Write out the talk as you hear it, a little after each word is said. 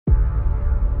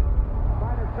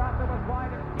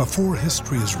Before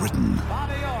history is written,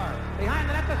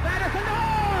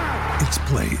 it's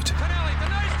played.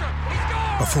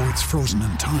 Before it's frozen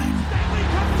in time,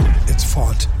 it's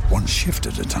fought one shift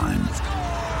at a time.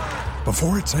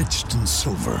 Before it's etched in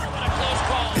silver,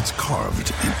 it's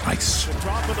carved in ice.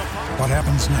 What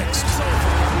happens next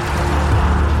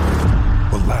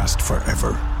will last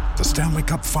forever. The Stanley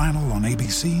Cup Final on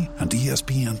ABC and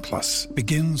ESPN Plus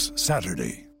begins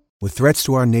Saturday. With threats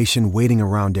to our nation waiting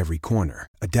around every corner,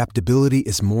 adaptability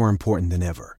is more important than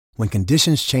ever. When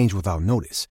conditions change without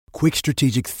notice, quick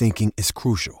strategic thinking is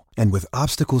crucial. And with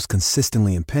obstacles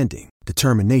consistently impending,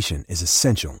 determination is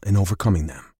essential in overcoming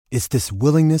them. It's this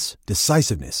willingness,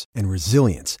 decisiveness, and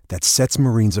resilience that sets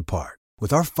Marines apart.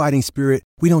 With our fighting spirit,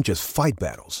 we don't just fight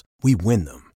battles, we win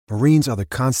them. Marines are the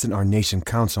constant our nation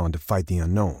counts on to fight the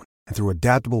unknown. And through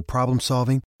adaptable problem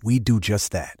solving, we do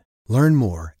just that. Learn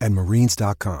more at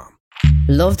marines.com.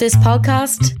 Love this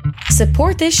podcast?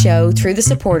 Support this show through the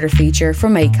supporter feature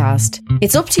from Acast.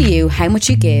 It's up to you how much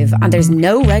you give, and there's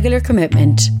no regular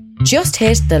commitment. Just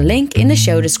hit the link in the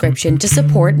show description to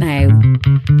support now.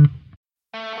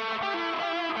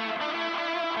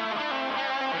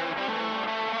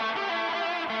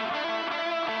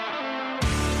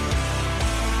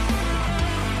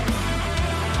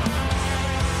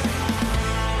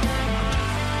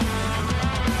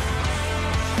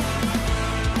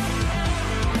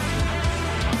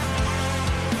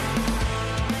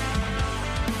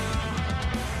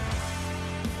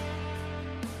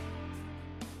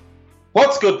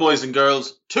 What's good, boys and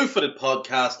girls? Two-Footed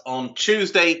Podcast on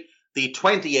Tuesday, the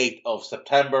 28th of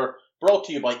September, brought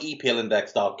to you by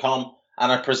EPLindex.com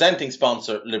and our presenting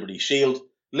sponsor, Liberty Shield.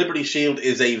 Liberty Shield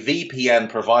is a VPN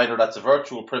provider that's a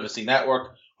virtual privacy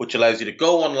network which allows you to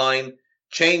go online,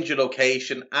 change your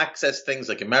location, access things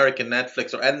like American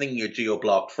Netflix or anything you're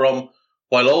geo-blocked from,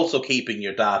 while also keeping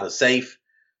your data safe.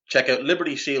 Check out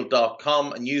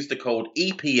libertyshield.com and use the code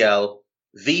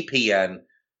EPLVPN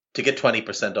to get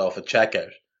 20% off at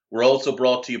checkout. We're also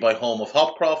brought to you by Home of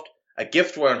Hopcroft, a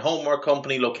giftware and homeware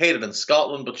company located in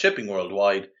Scotland but shipping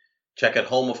worldwide. Check out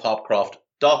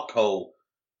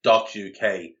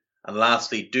homeofhopcroft.co.uk. And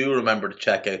lastly, do remember to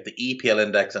check out the EPL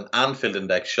Index and Anfield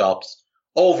Index shops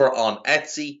over on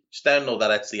Etsy. Just download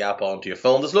that Etsy app onto your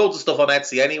phone. There's loads of stuff on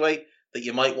Etsy anyway that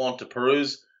you might want to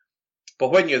peruse.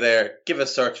 But when you're there, give a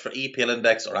search for EPL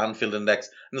Index or Anfield Index,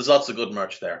 and there's lots of good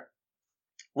merch there.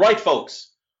 Right, folks.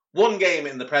 One game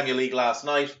in the Premier League last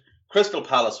night. Crystal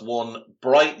Palace won,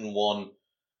 Brighton won.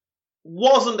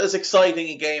 Wasn't as exciting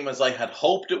a game as I had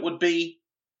hoped it would be.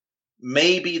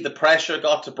 Maybe the pressure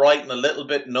got to Brighton a little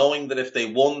bit, knowing that if they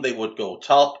won, they would go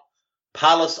top.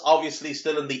 Palace obviously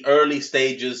still in the early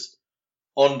stages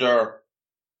under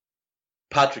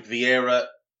Patrick Vieira,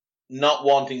 not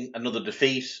wanting another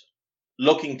defeat,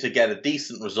 looking to get a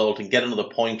decent result and get another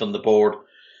point on the board.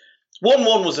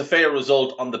 1-1 was a fair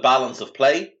result on the balance of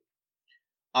play.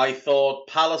 I thought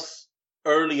Palace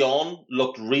early on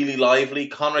looked really lively.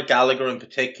 Conor Gallagher in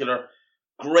particular,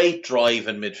 great drive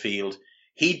in midfield.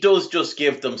 He does just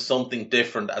give them something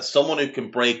different as someone who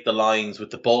can break the lines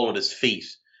with the ball at his feet.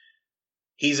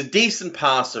 He's a decent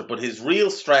passer, but his real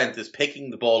strength is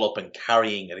picking the ball up and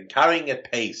carrying it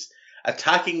at pace,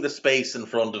 attacking the space in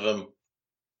front of him,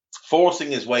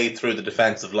 forcing his way through the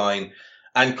defensive line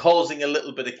and causing a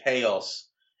little bit of chaos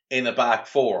in a back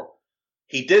four.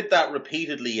 He did that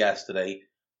repeatedly yesterday.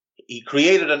 He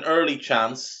created an early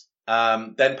chance.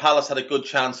 Then Palace had a good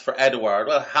chance for Edouard.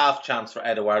 Well, half chance for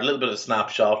Edouard. A little bit of a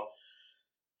snapshot.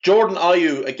 Jordan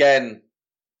Ayew, again,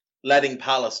 letting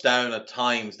Palace down at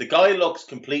times. The guy looks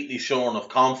completely shorn of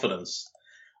confidence.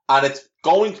 And it's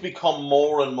going to become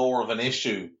more and more of an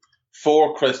issue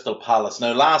for Crystal Palace.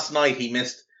 Now, last night he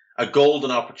missed a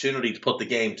golden opportunity to put the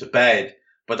game to bed.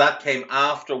 But that came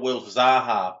after Wilf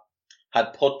Zaha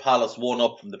had put Palace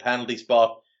 1-up from the penalty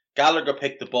spot. Gallagher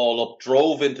picked the ball up,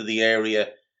 drove into the area,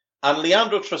 and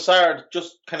Leandro Trossard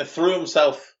just kind of threw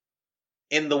himself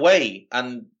in the way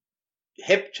and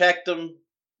hip-checked him,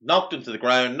 knocked him to the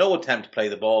ground, no attempt to play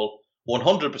the ball,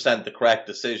 100% the correct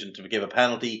decision to give a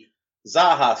penalty.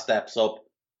 Zaha steps up,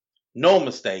 no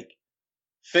mistake,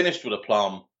 finished with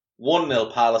aplomb,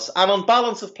 1-0 Palace, and on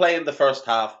balance of play in the first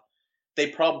half, they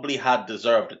probably had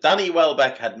deserved it. Danny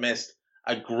Welbeck had missed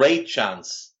a great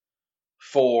chance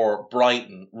for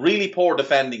Brighton. Really poor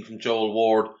defending from Joel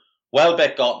Ward.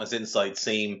 Welbeck got in his inside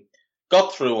seam,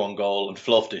 got through on goal and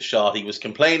fluffed his shot. He was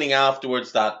complaining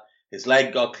afterwards that his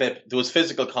leg got clipped. There was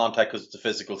physical contact because it's a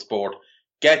physical sport.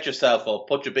 Get yourself up,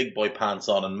 put your big boy pants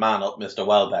on and man up, Mr.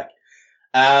 Welbeck.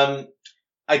 I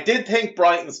did think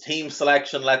Brighton's team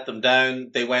selection let them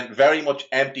down. They went very much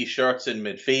empty shirts in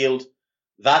midfield.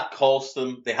 That cost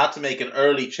them. They had to make an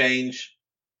early change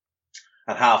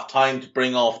at half time to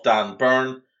bring off Dan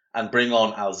Burn and bring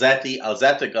on Alzate.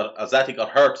 Alzate got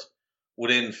hurt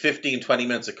within 15-20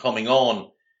 minutes of coming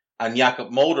on, and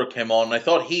Jakob Moder came on. And I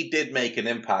thought he did make an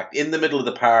impact in the middle of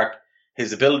the park.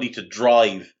 His ability to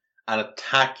drive and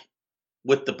attack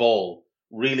with the ball,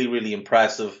 really, really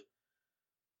impressive.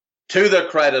 To their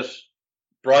credit,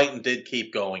 Brighton did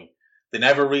keep going. They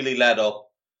never really let up.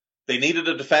 They needed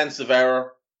a defensive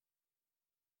error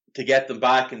to get them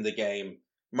back in the game.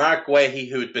 Mark Guehi,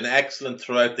 who had been excellent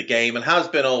throughout the game and has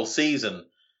been all season,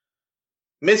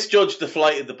 misjudged the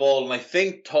flight of the ball, and I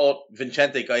think thought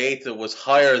Vicente Gaeta was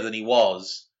higher than he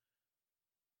was.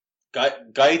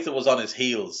 Gaeta was on his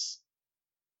heels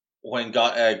when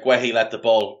Guehi let the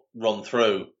ball run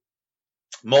through.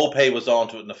 Maupay was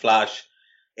onto it in a flash.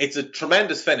 It's a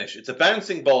tremendous finish. It's a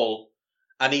bouncing ball,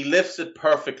 and he lifts it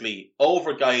perfectly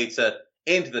over Gaeta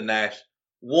into the net.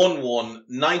 1-1,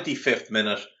 95th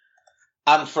minute.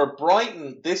 And for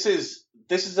Brighton, this is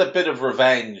a bit of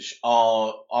revenge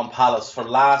on Palace for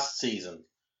last season.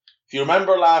 If you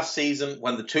remember last season,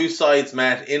 when the two sides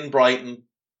met in Brighton,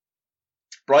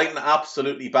 Brighton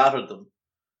absolutely battered them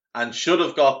and should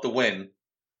have got the win.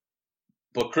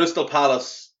 But Crystal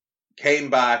Palace came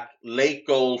back, late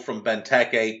goal from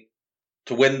Benteke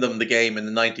to win them the game in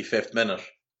the 95th minute.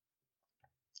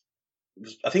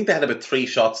 I think they had about 3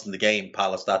 shots in the game,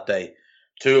 Palace, that day.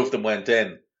 2 of them went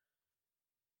in.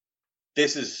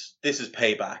 This is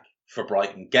payback for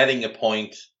Brighton, getting a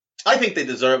point. I think they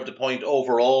deserved a point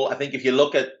overall. I think if you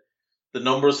look at the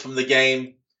numbers from the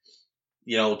game,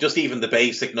 just even the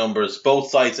basic numbers,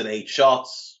 both sides had 8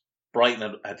 shots.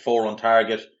 Brighton had 4 on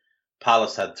target.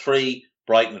 Palace had 3.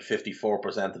 Brighton had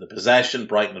 54% of the possession.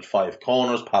 Brighton had 5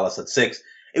 corners. Palace had 6.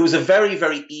 It was a very,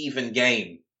 very even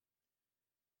game.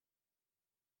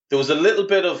 There was a little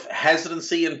bit of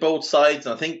hesitancy in both sides,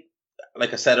 and I think,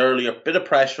 like I said earlier, a bit of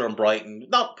pressure on Brighton.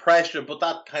 Not pressure, but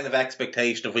that kind of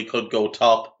expectation if we could go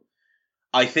top.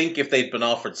 I think if they'd been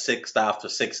offered 6th after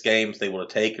 6 games, they would have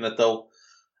taken it, though.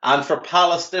 And for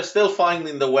Palace, they're still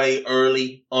finding the way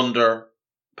early under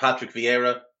Patrick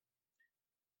Vieira.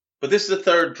 But this is a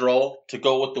 3rd draw to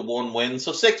go with the 1 win.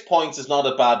 So 6 points is not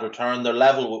a bad return. They're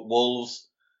level with Wolves.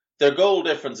 Their goal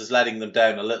difference is letting them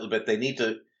down a little bit. They need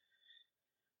to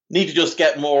just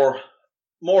get more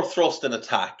thrust in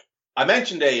attack. I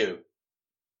mentioned Ayew,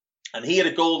 and he had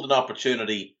a golden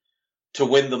opportunity to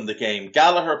win them the game.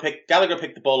 Gallagher picked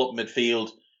the ball up midfield,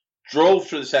 drove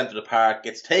through the centre of the park,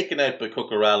 gets taken out by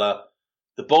Cucurella.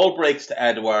 The ball breaks to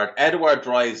Edouard. Edouard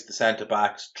drives the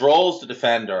centre-backs, draws the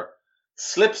defender,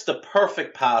 slips the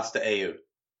perfect pass to Ayew.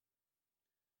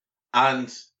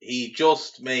 And he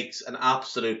just makes an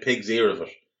absolute pig's ear of it.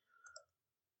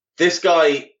 This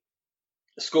guy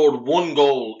scored 1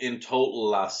 goal in total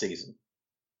last season.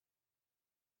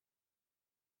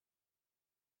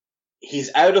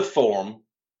 He's out of form.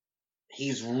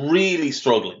 He's really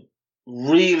struggling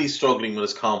with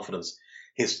his confidence.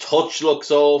 His touch looks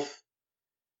off.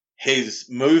 His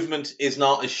movement is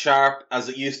not as sharp as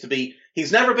it used to be.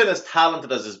 He's never been as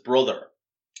talented as his brother.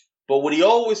 But what he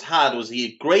always had was he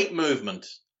had great movement,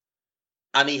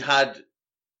 and he had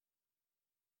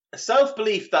a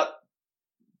self-belief that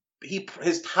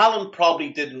his talent probably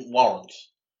didn't warrant.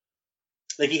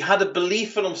 Like, he had a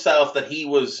belief in himself that he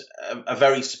was a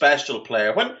very special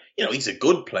player. When, he's a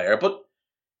good player, but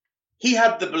he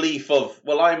had the belief of,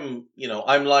 well, I'm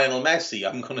Lionel Messi.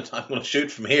 I'm gonna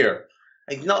shoot from here.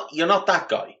 You're not that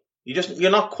guy.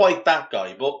 You're not quite that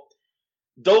guy. But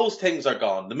those things are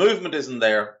gone. The movement isn't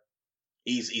there.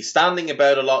 He's standing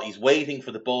about a lot. He's waiting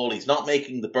for the ball. He's not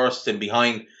making the bursts in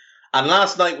behind. And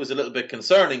last night was a little bit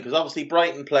concerning because obviously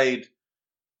Brighton played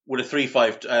with a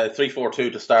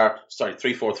 3-4-2 to start. Sorry,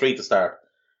 3-4-3 to start.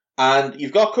 And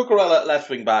you've got Cucurella at left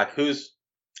wing back, who's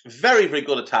very, very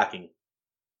good attacking.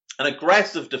 An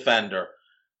aggressive defender,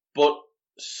 but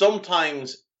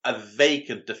sometimes a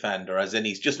vacant defender, as in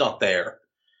he's just not there.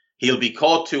 He'll be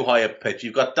caught too high up pitch.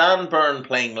 You've got Dan Burn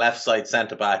playing left side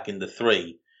centre-back in the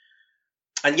 3.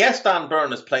 And yes, Dan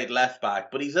Burn has played left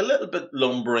back, but he's a little bit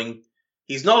lumbering.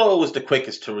 He's not always the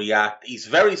quickest to react. He's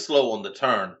very slow on the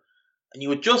turn. And you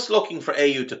were just looking for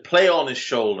Ayew to play on his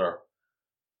shoulder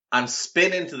and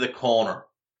spin into the corner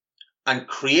and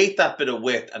create that bit of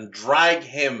width and drag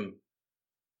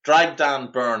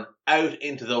Dan Burn out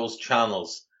into those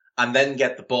channels and then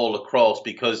get the ball across,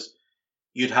 because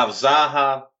you'd have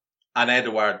Zaha and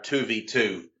Edouard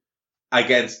 2v2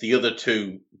 against the other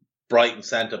 2 Brighton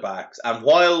centre-backs. And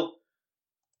while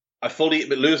I fully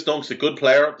admit Lewis Dunk's a good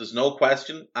player, there's no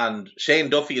question, and Shane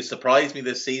Duffy has surprised me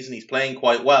this season. He's playing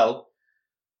quite well.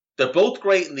 They're both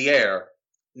great in the air,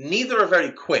 neither are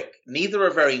very quick, neither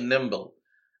are very nimble.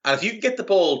 And if you can get the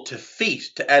ball to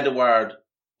feet to Edouard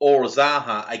or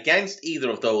Zaha against either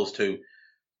of those two,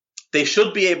 they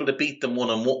should be able to beat them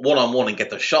one-on-one and get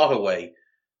their shot away.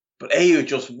 But Ayew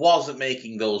just wasn't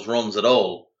making those runs at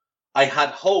all. I had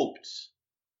hoped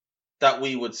that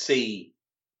we would see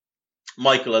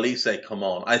Michael Olise come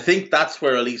on. I think that's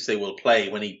where Olise will play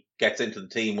when he gets into the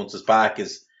team once his back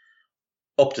is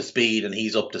up to speed and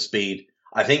he's up to speed.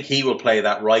 I think he will play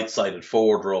that right-sided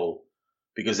forward role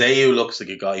because Ayew looks like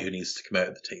a guy who needs to come out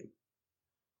of the team.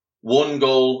 1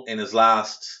 goal in his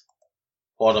last,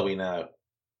 what are we now,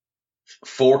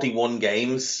 41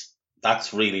 games?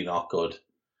 That's really not good.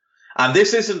 And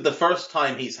this isn't the first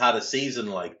time he's had a season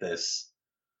like this.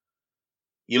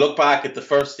 You look back at the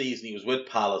first season he was with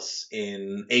Palace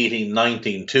in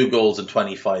 18-19, 2 goals in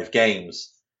 25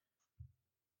 games.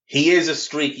 He is a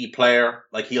streaky player.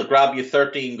 Like, he'll grab you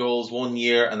 13 goals one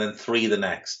year and then 3 the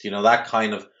next. You know, that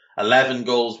kind of 11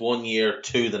 goals one year,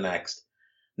 2 the next.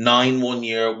 9 one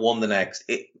year, 1 the next.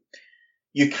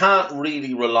 You can't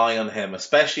really rely on him,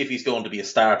 especially if he's going to be a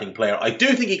starting player. I do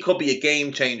think he could be a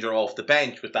game changer off the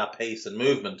bench with that pace and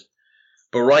movement.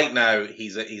 But right now,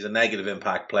 he's a negative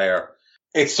impact player.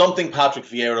 It's something Patrick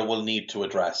Vieira will need to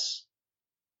address.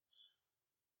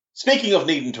 Speaking of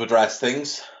needing to address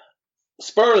things,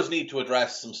 Spurs need to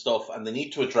address some stuff, and they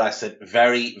need to address it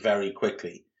very, very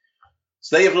quickly.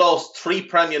 So they have lost 3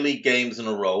 Premier League games in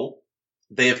a row.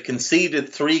 They have conceded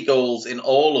 3 goals in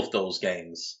all of those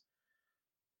games.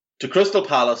 To Crystal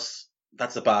Palace,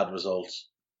 that's a bad result.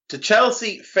 To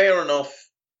Chelsea, fair enough.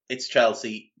 It's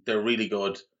Chelsea. They're really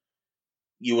good.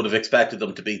 You would have expected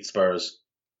them to beat Spurs.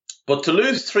 But to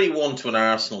lose 3-1 to an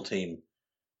Arsenal team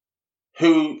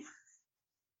who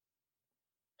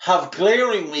have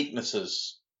glaring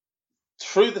weaknesses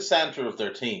through the centre of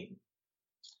their team,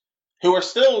 who are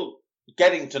still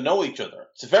getting to know each other.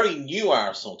 It's a very new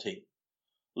Arsenal team.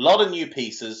 A lot of new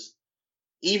pieces.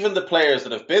 Even the players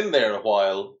that have been there a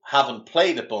while haven't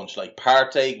played a bunch, like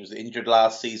Partey was injured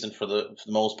last season for the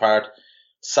most part.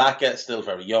 Saka, still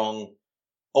very young.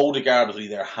 Odegaard was only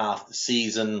there half the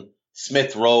season.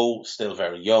 Smith Rowe, still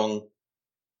very young.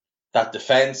 That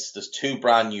defence, there's 2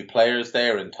 brand new players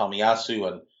there in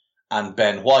Tomiyasu and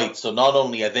Ben White. So not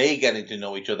only are they getting to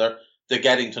know each other, they're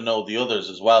getting to know the others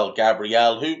as well.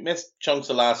 Gabriel, who missed chunks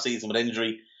of last season with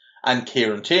injury, and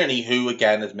Kieran Tierney, who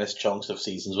again has missed chunks of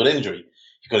seasons with injury.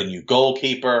 You've got a new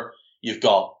goalkeeper. You've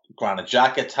got Granit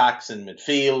Xhaka attacks in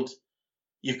midfield.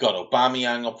 You've got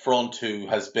Aubameyang up front, who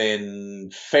has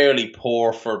been fairly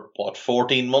poor for,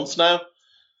 14 months now?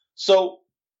 So,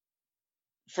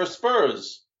 for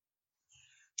Spurs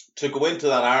to go into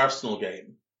that Arsenal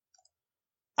game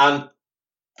and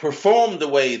perform the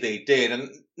way they did, and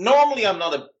normally I'm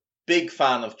not a big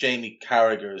fan of Jamie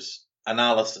Carragher's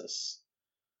analysis.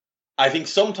 I think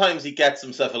sometimes he gets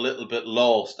himself a little bit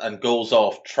lost and goes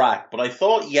off track. But I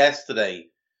thought yesterday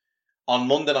on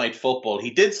Monday Night Football,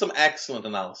 he did some excellent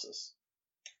analysis.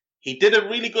 He did a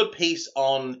really good piece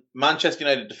on Manchester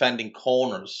United defending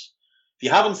corners. If you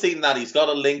haven't seen that, he's got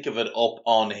a link of it up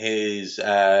on his,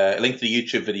 link to the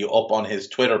YouTube video up on his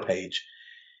Twitter page.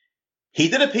 He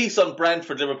did a piece on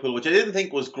Brentford Liverpool, which I didn't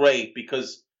think was great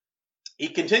because he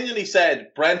continually said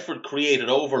Brentford created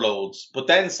overloads, but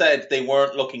then said they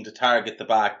weren't looking to target the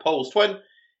back post, when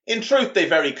in truth they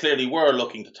very clearly were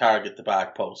looking to target the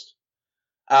back post.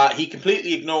 He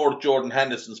completely ignored Jordan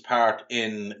Henderson's part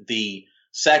in the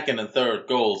second and third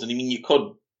goals. And I mean, you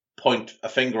could point a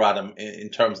finger at him in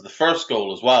terms of the first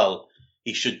goal as well.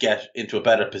 He should get into a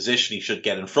better position. He should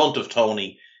get in front of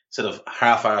Tony instead of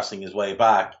half-arsing his way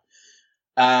back.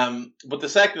 But the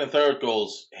second and third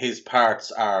goals, his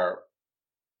parts are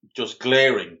just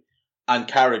glaring, and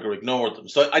Carragher ignored them.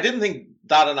 So I didn't think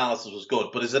that analysis was good,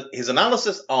 but his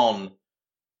analysis on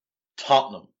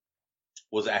Tottenham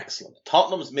was excellent.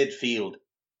 Tottenham's midfield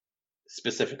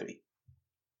specifically.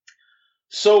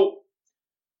 So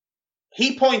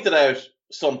he pointed out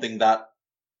something that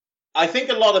I think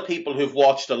a lot of people who've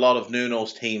watched a lot of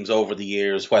Nuno's teams over the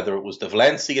years, whether it was the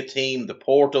Valencia team, the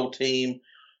Porto team,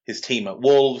 his team at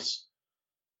Wolves,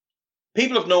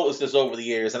 people have noticed this over the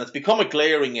years, and it's become a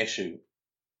glaring issue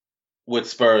with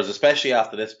Spurs, especially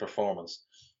after this performance.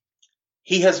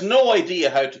 He has no idea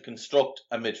how to construct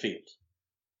a midfield.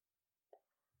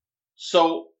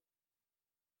 So,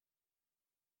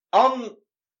 on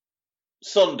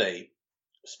Sunday,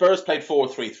 Spurs played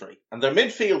 4-3-3, and their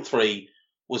midfield 3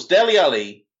 was Dele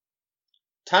Alli,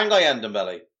 Tanguy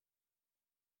Ndombele,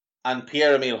 and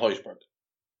Pierre-Emile Højbjerg.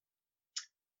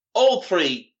 All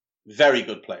 3 very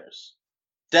good players.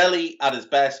 Dele, at his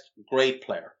best, great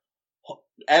player.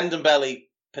 Ndombele,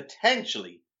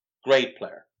 potentially great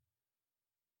player.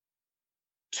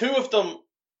 Two of them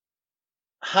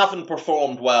haven't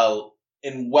performed well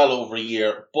in well over a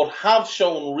year, but have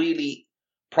shown really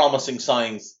promising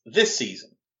signs this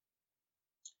season.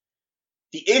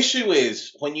 The issue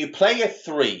is, when you play a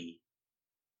three,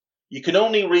 you can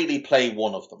only really play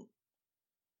one of them,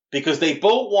 because they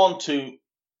both want to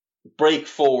break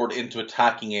forward into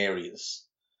attacking areas.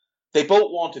 They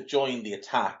both want to join the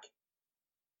attack.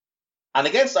 And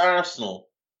against Arsenal,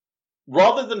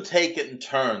 rather than take it in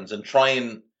turns and try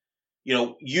and,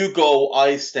 you go,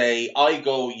 I stay, I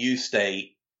go, you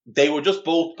stay, they were just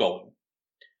both going.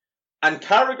 And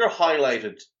Carragher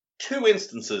highlighted two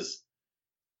instances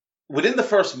within the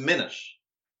first minute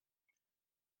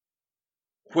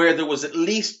where there was at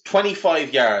least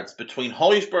 25 yards between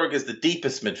Højbjerg as the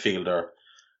deepest midfielder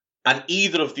and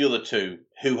either of the other two,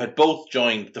 who had both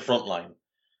joined the front line.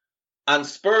 And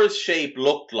Spurs' shape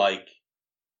looked like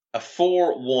a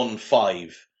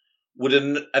 4-1-5 with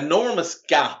an enormous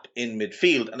gap in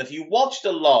midfield. And if you watched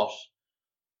a lot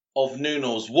of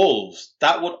Nuno's Wolves,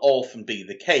 that would often be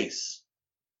the case.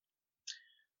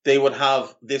 They would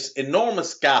have this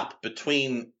enormous gap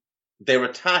between their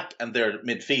attack and their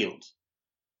midfield.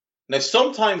 Now,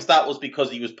 sometimes that was because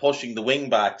he was pushing the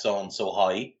wing-backs on so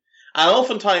high, and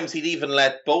oftentimes he'd even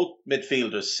let both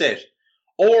midfielders sit.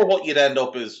 Or what you'd end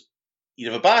up is,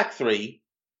 you'd have a back three,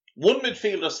 one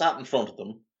midfielder sat in front of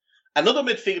them, another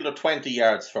midfielder 20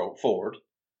 yards forward,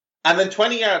 and then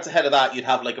 20 yards ahead of that you'd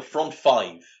have like a front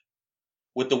five,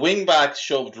 with the wing-backs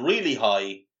shoved really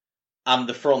high, and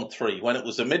the front three. When it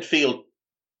was a midfield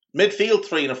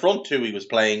three and a front two he was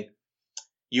playing,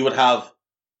 you would have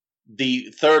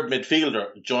the third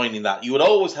midfielder joining that. You would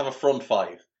always have a front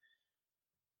five.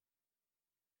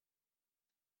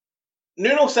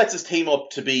 Nuno sets his team up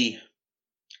to be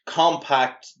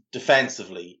compact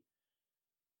defensively,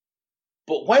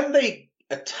 but when they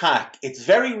attack, it's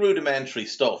very rudimentary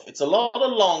stuff. It's a lot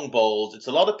of long balls, it's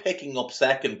a lot of picking up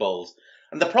second balls.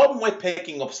 And the problem with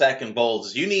picking up second balls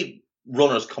is you need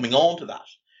runners coming onto that.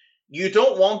 You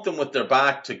don't want them with their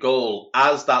back to goal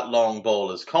as that long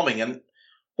ball is coming. And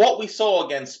what we saw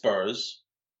against Spurs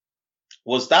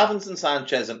was Davinson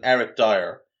Sanchez and Eric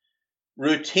Dyer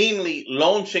routinely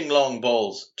launching long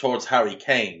balls towards Harry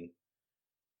Kane,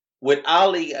 with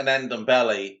Ali and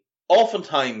Ndombele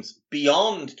oftentimes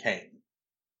beyond Kane.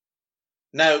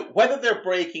 Now, whether they're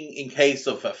breaking in case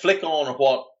of a flick on or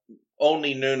what,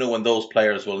 only Nuno and those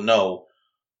players will know.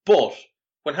 But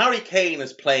when Harry Kane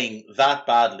is playing that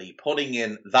badly, putting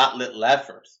in that little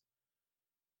effort,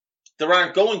 there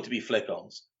aren't going to be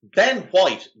flick-ons. Ben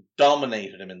White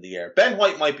dominated him in the air. Ben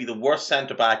White might be the worst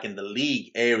centre-back in the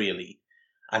league aerially,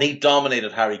 and he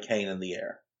dominated Harry Kane in the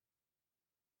air.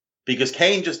 Because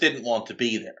Kane just didn't want to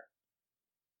be there.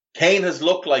 Kane has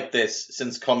looked like this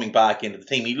since coming back into the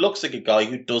team. He looks like a guy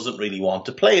who doesn't really want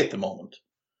to play at the moment.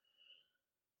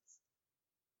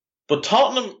 But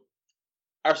Tottenham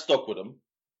are stuck with him,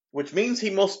 which means he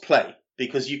must play,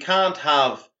 because you can't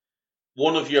have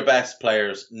one of your best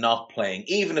players not playing,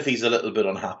 even if he's a little bit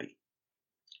unhappy.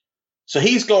 So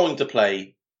he's going to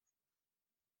play,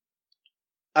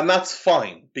 and that's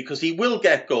fine, because he will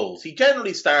get goals. He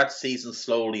generally starts the season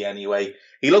slowly anyway.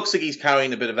 He looks like he's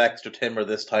carrying a bit of extra timber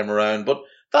this time around, but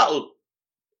that'll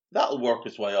work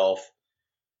his way off.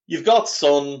 You've got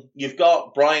Son, you've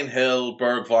got Brian Hill,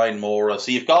 Bergwijn, Moura,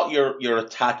 so you've got your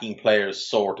attacking players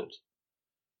sorted.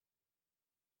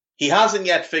 He hasn't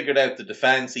yet figured out the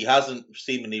defence. He hasn't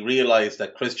seemingly realised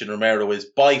that Christian Romero is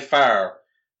by far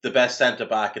the best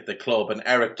centre-back at the club, and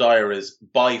Eric Dyer is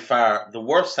by far the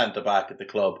worst centre-back at the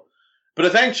club. But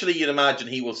eventually you'd imagine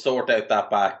he will sort out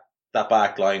that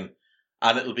back line,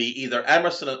 and it'll be either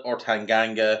Emerson or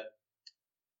Tanganga,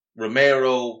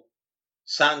 Romero,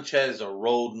 Sanchez or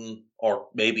Rodon, or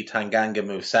maybe Tanganga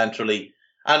moves centrally,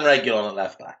 and Reguilon at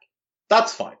left back.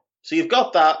 That's fine. So you've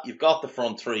got that, you've got the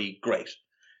front three, great.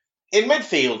 In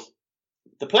midfield,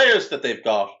 the players that they've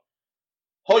got,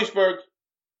 Højbjerg,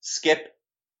 Skip,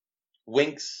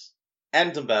 Winks,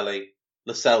 Ndombele,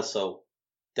 Lo Celso,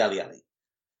 Dele Alli.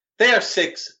 They are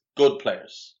 6 good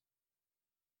players.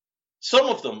 Some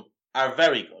of them are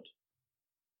very good.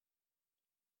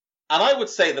 And I would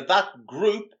say that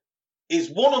group is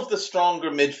one of the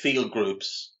stronger midfield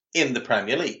groups in the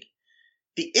Premier League.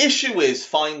 The issue is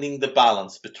finding the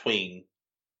balance between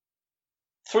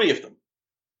 3 of them.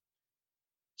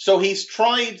 So he's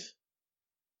tried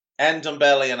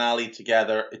Ndombele and Ali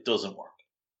together. It doesn't work.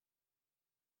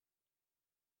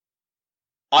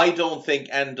 I don't think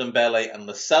Ndombele and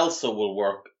Lo Celso will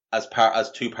work as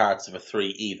 2 parts of a 3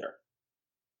 either.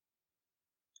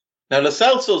 Now, Lo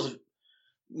Celso's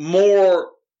more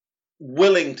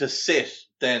willing to sit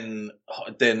than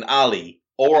Ali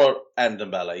or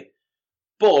Ndombele,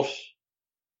 but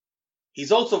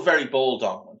he's also very ball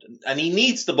dominant, and he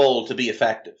needs the ball to be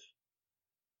effective.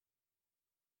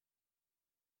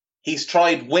 He's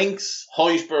tried Winks,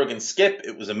 Højbjerg, and Skip.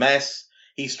 It was a mess.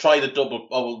 He's tried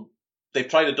they've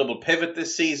tried a double pivot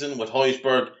this season with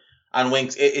Højbjerg and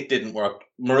Winks. It didn't work.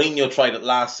 Mourinho tried it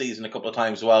last season a couple of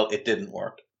times as well. It didn't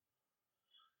work.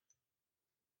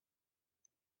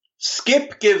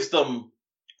 Skip gives them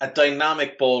a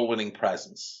dynamic ball-winning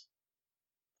presence.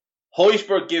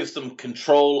 Højbjerg gives them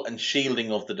control and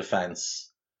shielding of the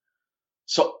defence.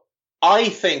 So I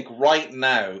think right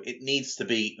now it needs to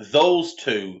be those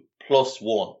two plus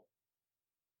one.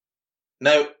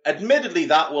 Now, admittedly,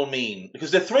 that will mean, because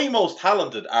the three most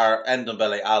talented are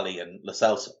Ndombele, Ali, and Lo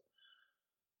Celso.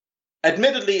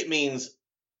 Admittedly, it means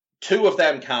two of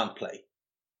them can't play.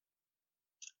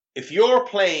 If you're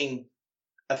playing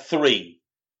a three,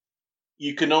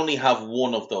 you can only have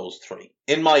one of those three,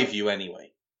 in my view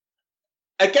anyway.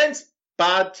 Against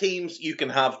bad teams, you can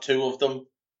have two of them,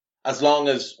 as long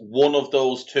as one of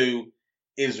those two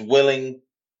is willing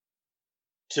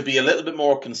to be a little bit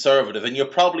more conservative, and you're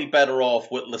probably better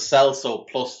off with Lo Celso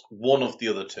plus one of the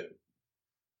other two.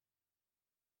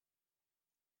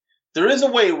 There is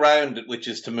a way around it, which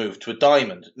is to move to a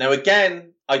diamond. Now,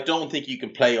 again, I don't think you can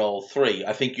play all three.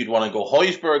 I think you'd want to go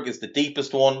Højbjerg is the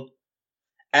deepest one,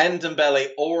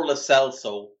 Ndombele or Lo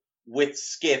Celso with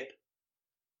Skip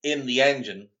in the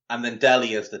engine, and then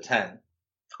Dele as the 10.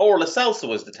 Or Lo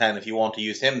Celso as the 10 if you want to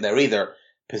use him there. Either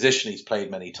position he's played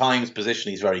many times,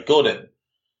 position he's very good in.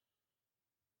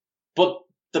 But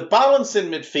the balance in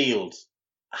midfield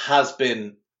has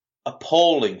been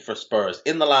appalling for Spurs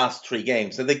in the last three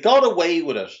games. And they got away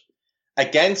with it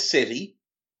against City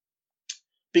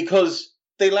because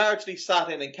they largely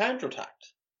sat in and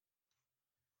counter-attacked.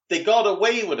 They got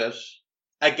away with it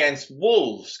against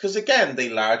Wolves because, again, they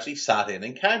largely sat in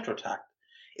and counter-attacked.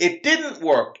 It didn't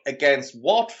work against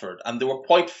Watford, and they were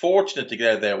quite fortunate to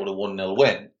get out there with a 1-0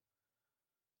 win.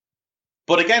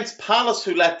 But against Palace,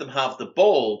 who let them have the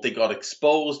ball, they got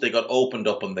exposed, they got opened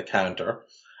up on the counter.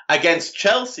 Against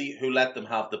Chelsea, who let them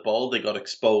have the ball, they got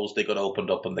exposed, they got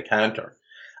opened up on the counter.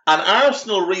 And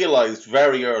Arsenal realised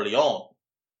very early on,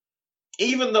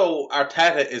 even though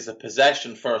Arteta is a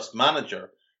possession-first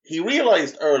manager, he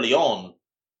realised early on,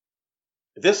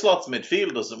 this lot's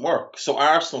midfield doesn't work. So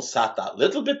Arsenal sat that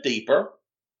little bit deeper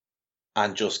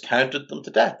and just counted them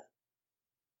to death.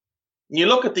 And you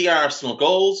look at the Arsenal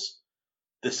goals,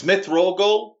 the Smith Rowe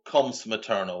goal comes from a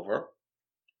turnover.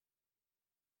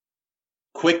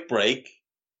 Quick break.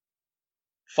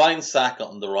 Finds Saka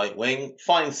on the right wing.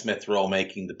 Finds Smith Rowe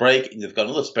making the break. And you've got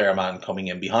another spare man coming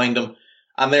in behind him.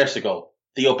 And there's the goal.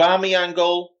 The Aubameyang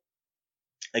goal,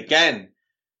 again,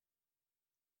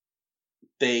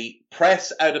 they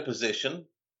press out of position.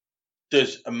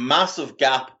 There's a massive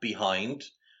gap behind.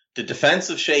 The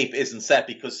defensive shape isn't set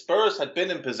because Spurs had been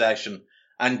in possession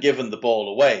and given the ball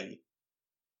away.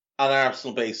 And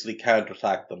Arsenal basically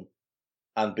counter-attack them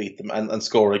and beat them and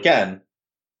score again.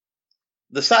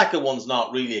 The Saka one's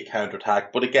not really a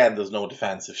counter-attack, but again, there's no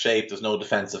defensive shape. There's no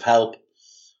defensive help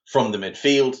from the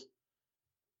midfield.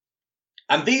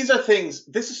 And these are things,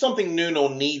 this is something Nuno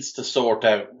needs to sort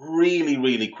out really,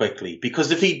 really quickly. Because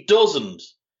if he doesn't,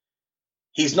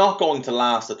 he's not going to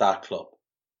last at that club.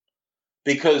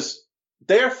 Because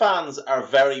their fans are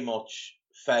very much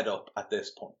fed up at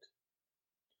this point.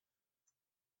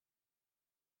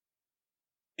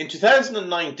 In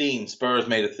 2019, Spurs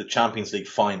made it to the Champions League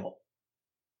final.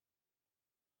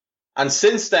 And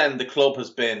since then, the club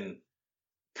has been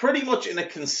pretty much in a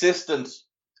consistent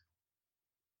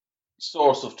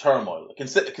source of turmoil, a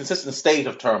consistent state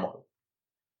of turmoil.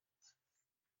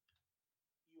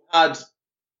 You had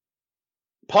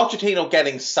Pochettino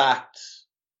getting sacked,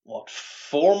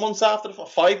 5 months after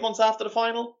the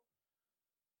final?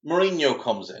 Mourinho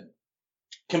comes in.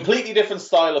 Completely different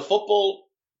style of football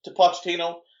to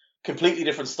Pochettino, completely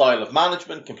different style of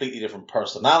management, completely different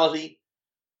personality.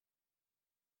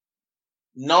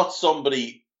 Not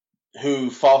somebody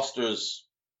who fosters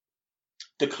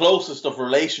the closest of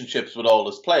relationships with all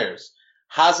his players.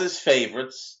 Has his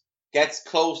favourites, gets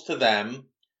close to them,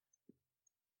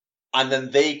 and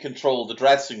then they control the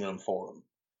dressing room for him.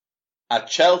 At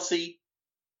Chelsea,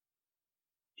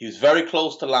 he was very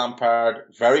close to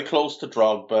Lampard, very close to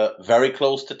Drogba, very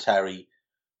close to Terry.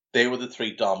 They were the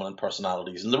three dominant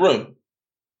personalities in the room.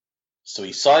 So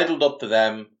he sidled up to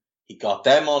them, he got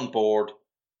them on board,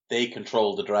 they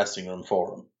controlled the dressing room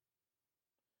for him.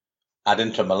 At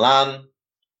Inter Milan,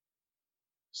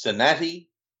 Zanetti,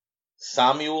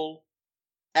 Samuel,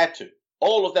 Eto'o.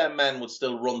 all of them men would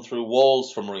still run through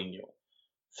walls for Mourinho.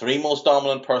 3 most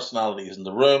dominant personalities in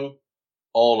the room,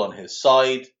 all on his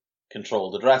side,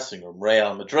 control the dressing room.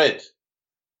 Real Madrid.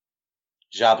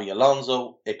 Xabi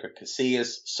Alonso, Iker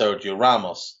Casillas, Sergio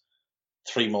Ramos.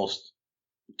 3 most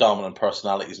dominant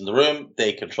personalities in the room,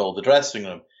 they control the dressing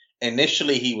room.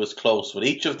 Initially, he was close with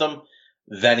each of them.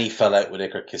 Then he fell out with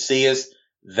Iker Casillas.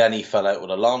 Then he fell out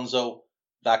with Alonso.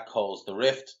 That caused the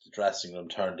rift. The dressing room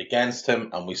turned against him,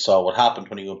 and we saw what happened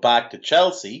when he went back to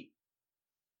Chelsea.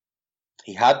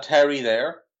 He had Terry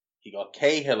there. He got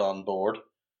Cahill on board,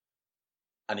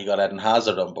 and he got Eden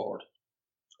Hazard on board.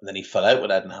 And then he fell out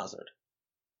with Eden Hazard.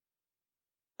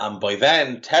 And by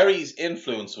then, Terry's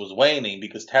influence was waning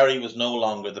because Terry was no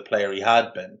longer the player he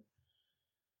had been.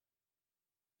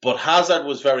 But Hazard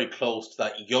was very close to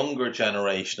that younger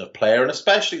generation of player, and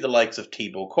especially the likes of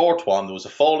Thibaut Courtois. And there was a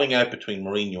falling out between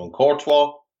Mourinho and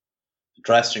Courtois. The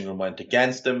dressing room went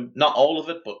against him. Not all of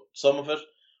it, but some of it.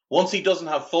 Once he doesn't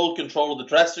have full control of the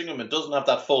dressing room and doesn't have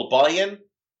that full buy-in,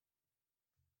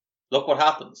 look what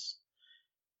happens.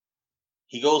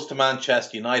 He goes to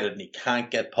Manchester United and he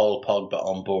can't get Paul Pogba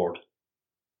on board.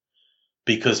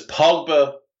 Because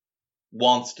Pogba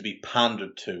wants to be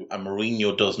pandered to and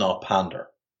Mourinho does not pander.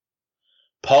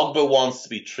 Pogba wants to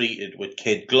be treated with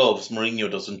kid gloves.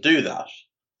 Mourinho doesn't do that.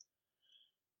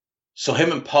 So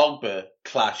him and Pogba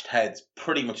clashed heads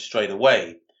pretty much straight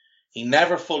away. He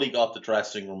never fully got the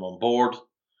dressing room on board.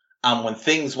 And when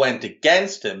things went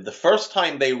against him, the first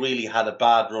time they really had a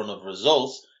bad run of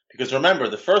results, because remember,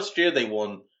 the first year they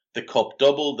won the Cup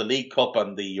double, the League Cup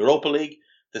and the Europa League.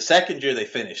 The second year they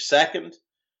finished second.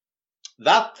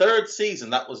 That third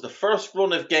season, that was the first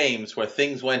run of games where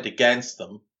things went against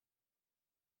them.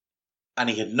 And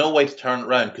he had no way to turn it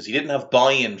around because he didn't have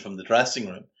buy-in from the dressing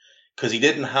room. Because he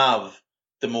didn't have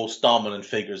the most dominant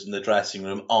figures in the dressing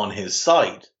room on his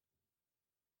side.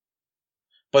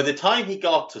 By the time he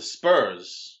got to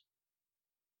Spurs,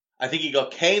 I think he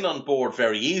got Kane on board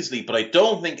very easily, but I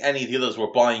don't think any of the others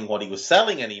were buying what he was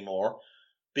selling anymore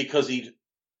because he'd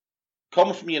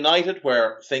come from United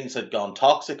where things had gone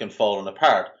toxic and fallen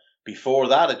apart. Before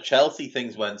that, at Chelsea,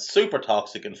 things went super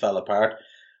toxic and fell apart.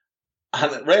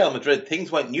 And at Real Madrid,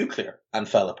 things went nuclear and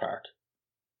fell apart.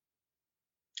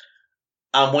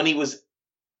 And when he was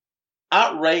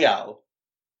at Real,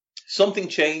 something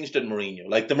changed in Mourinho.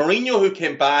 Like the Mourinho who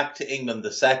came back to England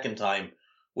the second time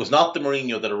was not the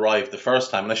Mourinho that arrived the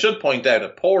first time. And I should point out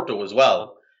at Porto as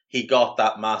well, he got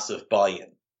that massive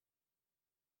buy-in.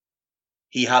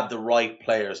 He had the right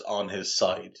players on his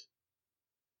side.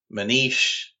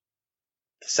 Maniche,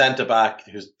 the centre-back,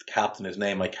 who's the captain, his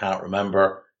name I can't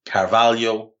remember,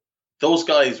 Carvalho, those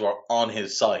guys were on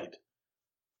his side.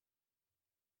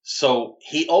 So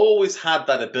he always had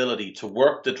that ability to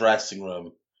work the dressing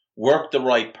room, work the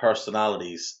right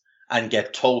personalities, and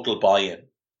get total buy-in.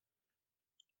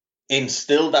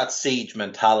 Instill that siege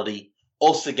mentality,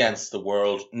 us against the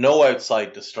world, no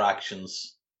outside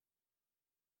distractions.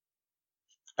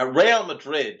 At Real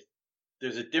Madrid,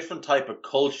 there's a different type of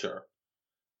culture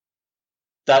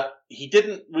that he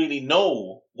didn't really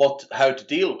know how to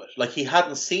deal with. Like he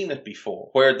hadn't seen it before,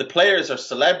 where the players are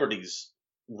celebrities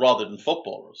rather than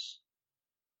footballers.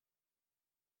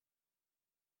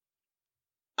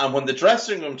 And when the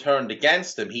dressing room turned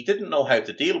against him, he didn't know how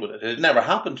to deal with it. It had never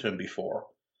happened to him before.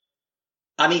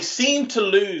 And he seemed to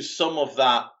lose some of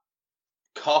that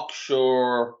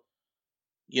cocksure,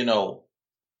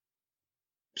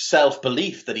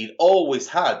 self-belief that he'd always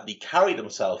had, that he carried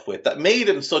himself with, that made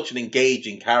him such an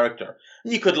engaging character.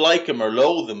 And you could like him or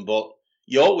loathe him, but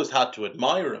you always had to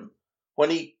admire him. When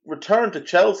he returned to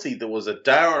Chelsea, there was a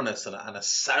dourness and a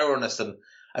sourness and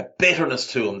a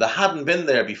bitterness to him that hadn't been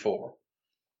there before.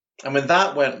 And when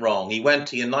that went wrong, he went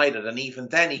to United, and even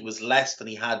then he was less than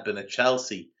he had been at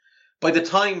Chelsea. By the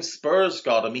time Spurs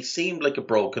got him, he seemed like a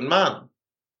broken man.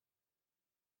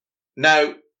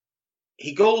 Now,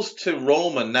 he goes to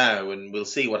Roma now, and we'll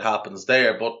see what happens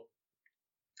there. But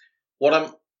what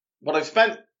I've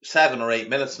spent 7 or 8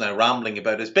 minutes now rambling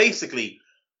about is basically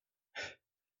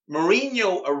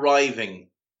Mourinho arriving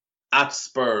at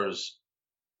Spurs.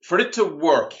 For it to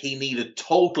work, he needed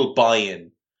total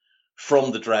buy-in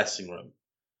from the dressing room.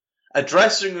 A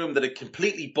dressing room that had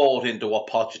completely bought into what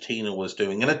Pochettino was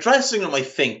doing. And a dressing room, I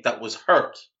think, that was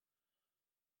hurt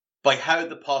by how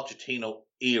the Pochettino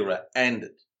era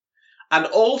ended. And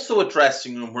also a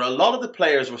dressing room where a lot of the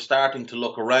players were starting to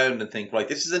look around and think, right,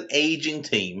 this is an aging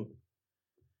team.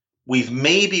 We've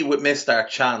maybe missed our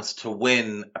chance to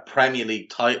win a Premier League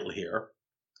title here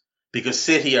because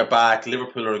City are back,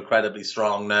 Liverpool are incredibly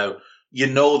strong now. You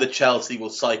know that Chelsea will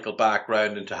cycle back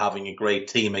round into having a great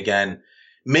team again.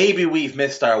 maybe we've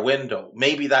missed our window.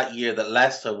 Maybe that year that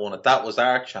Leicester won it, that was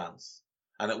our chance.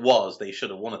 And it was. They should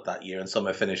have won it that year, and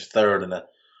somehow finished third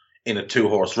in a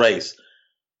two-horse race.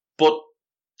 But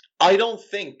I don't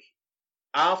think,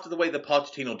 after the way the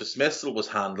Pochettino dismissal was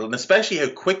handled, and especially how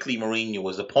quickly Mourinho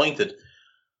was appointed,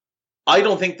 I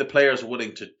don't think the players were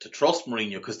willing to trust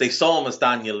Mourinho because they saw him as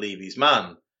Daniel Levy's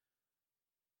man.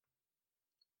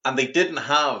 And they didn't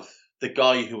have the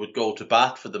guy who would go to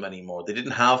bat for them anymore. They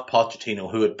didn't have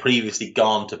Pochettino, who had previously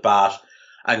gone to bat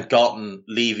and gotten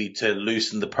Levy to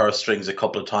loosen the purse strings a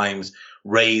couple of times,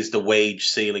 raise the wage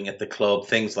ceiling at the club,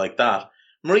 things like that.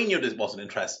 Mourinho just wasn't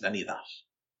interested in any of that.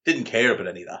 Didn't care about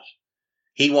any of that.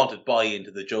 He wanted buy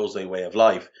into the Jose way of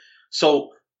life.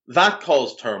 So that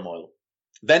caused turmoil.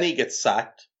 Then he gets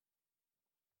sacked.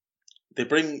 They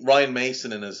bring Ryan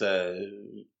Mason in as a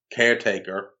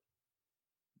caretaker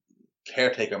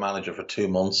manager for 2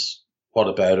 months. What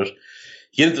about it?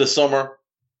 You get into the summer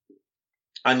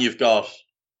and you've got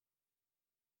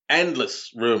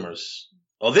endless rumours.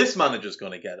 Oh, this manager's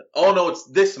going to get it. Oh, no, it's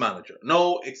this manager.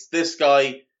 No, it's this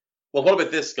guy. Well, what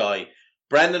about this guy?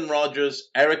 Brendan Rodgers,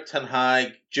 Eric Ten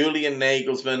Hag, Julian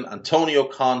Nagelsmann, Antonio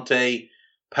Conte,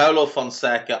 Paulo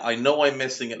Fonseca. I know I'm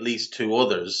missing at least 2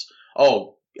 others.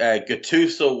 Oh,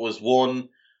 Gattuso was one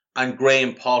and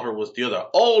Graham Potter was the other.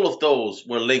 All of those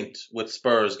were linked with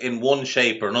Spurs in one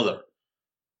shape or another.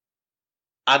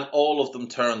 And all of them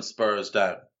turned Spurs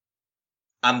down.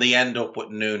 And they end up with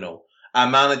Nuno, a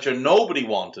manager nobody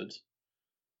wanted.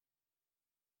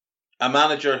 A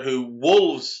manager who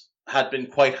Wolves had been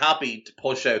quite happy to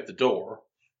push out the door.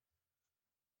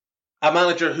 A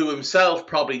manager who himself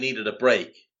probably needed a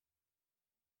break.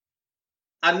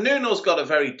 And Nuno's got a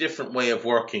very different way of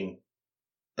working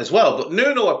as well. But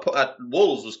Nuno at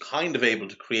Wolves was kind of able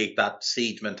to create that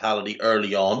siege mentality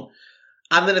early on.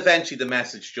 And then eventually the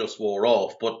message just wore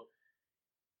off. But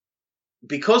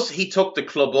because he took the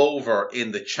club over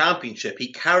in the Championship,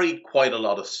 he carried quite a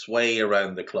lot of sway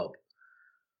around the club.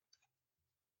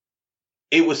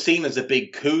 It was seen as a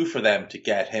big coup for them to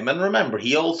get him. And remember,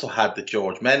 he also had the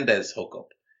George Mendes hookup.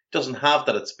 He doesn't have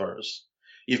that at Spurs.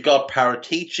 You've got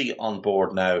Paratici on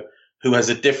board now, who has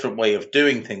a different way of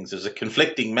doing things. There's a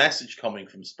conflicting message coming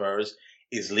from Spurs.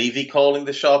 Is Levy calling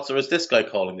the shots or is this guy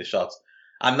calling the shots?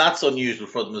 And that's unusual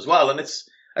for them as well. And it's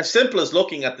as simple as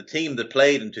looking at the team that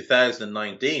played in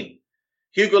 2019.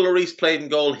 Hugo Lloris played in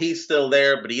goal. He's still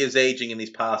there, but he is aging and he's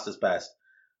past his best.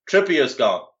 Trippier's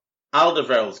gone.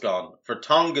 Alderweireld's gone.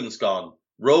 Vertonghen's gone.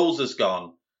 Rose is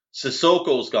gone.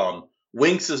 Sissoko's gone.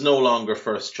 Winks is no longer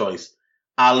first choice.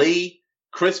 Ali,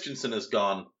 Christensen is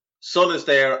gone. Son is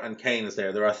there and Kane is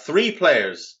there. There are 3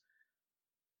 players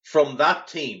from that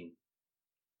team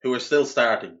who are still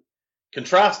starting.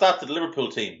 Contrast that to the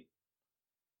Liverpool team.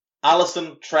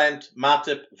 Alisson, Trent,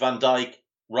 Matip, Van Dijk,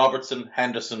 Robertson,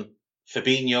 Henderson,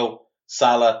 Fabinho,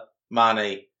 Salah,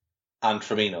 Mane and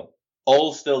Firmino.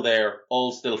 All still there,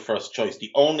 all still first choice.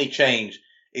 The only change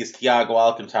is Thiago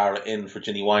Alcantara in for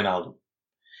Gini Wijnaldum.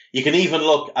 You can even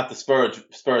look at the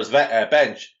Spurs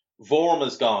bench. Vorm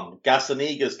is gone,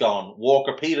 Gazzaniga is gone,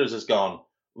 Walker-Peters is gone,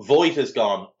 Voigt is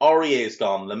gone, Aurier is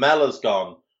gone, Lamella's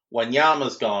gone,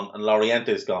 Wanyama's gone, and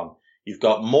Loriente's gone. You've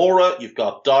got Moura, you've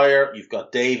got Dyer, you've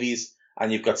got Davies,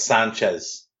 and you've got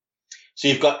Sanchez. So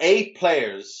you've got 8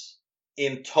 players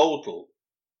in total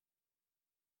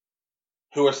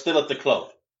who are still at the club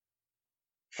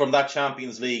from that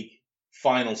Champions League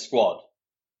final squad,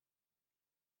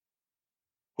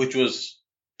 which was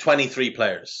 23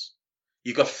 players.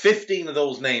 You've got 15 of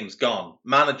those names gone.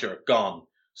 Manager gone.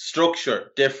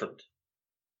 Structure different.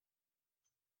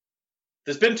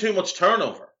 There's been too much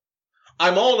turnover.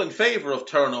 I'm all in favour of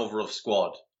turnover of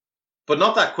squad, but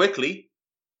not that quickly.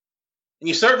 And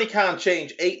you certainly can't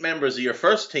change 8 members of your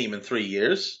first team in 3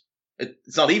 years.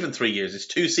 It's not even 3 years, it's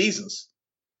 2 seasons.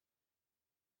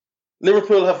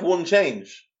 Liverpool have 1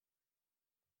 change.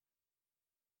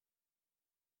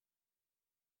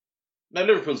 Now,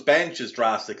 Liverpool's bench is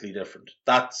drastically different.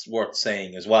 That's worth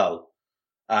saying as well.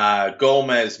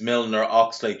 Gomez, Milner,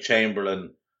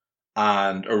 Oxlade-Chamberlain,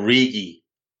 and Origi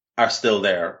are still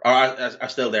there,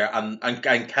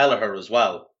 and Kelleher as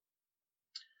well.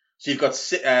 So you've got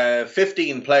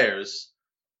 15 players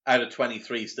out of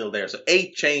 23 still there. So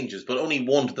 8 changes, but only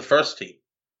 1 to the first team.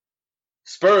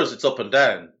 Spurs, it's up and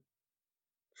down.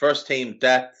 First team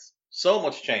depth, so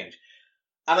much change.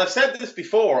 And I've said this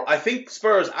before, I think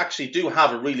Spurs actually do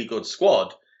have a really good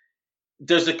squad.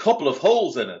 There's a couple of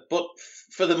holes in it, but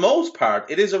for the most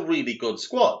part, it is a really good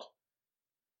squad.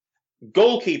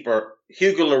 Goalkeeper,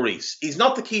 Hugo Lloris. He's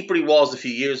not the keeper he was a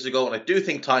few years ago, and I do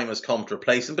think time has come to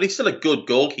replace him, but he's still a good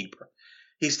goalkeeper.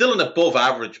 He's still an above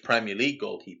average Premier League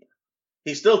goalkeeper.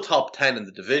 He's still top 10 in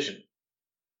the division.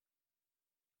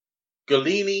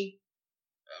 Gollini,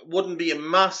 wouldn't be a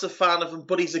massive fan of him,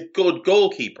 but he's a good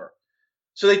goalkeeper.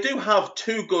 So they do have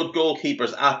two good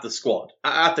goalkeepers at the squad,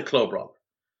 at the club, rather.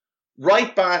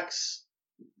 Right backs,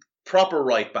 proper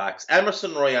right backs,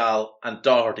 Emerson Royal and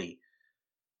Doherty.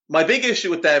 My big issue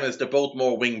with them is they're both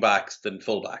more wing backs than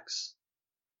full backs.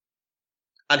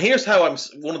 And here's how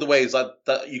one of the ways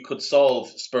that you could solve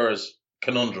Spurs'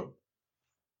 conundrum.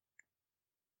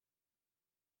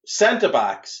 Centre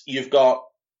backs, you've got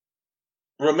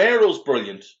Romero's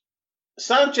brilliant.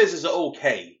 Sanchez is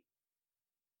okay.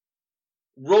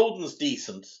 Rodon's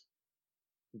decent.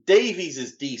 Davies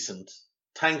is decent.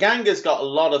 Tanganga's got a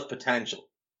lot of potential.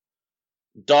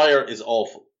 Dyer is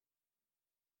awful.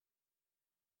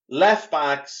 Left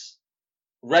backs,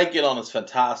 Reguilon is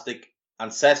fantastic,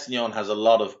 and Sessegnon has a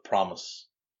lot of promise.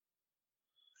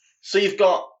 So you've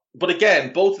got, but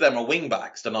again, both of them are wing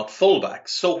backs, they're not full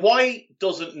backs. So why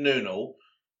doesn't Nuno,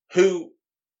 who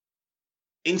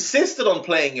insisted on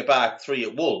playing a back three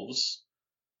at Wolves,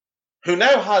 who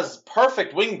now has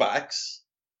perfect wing backs,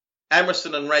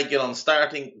 Emerson and Reguilon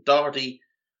starting, Doherty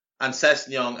and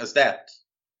Sessegnon as depth.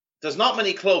 There's not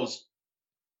many clubs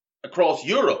across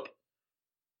Europe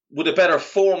with a better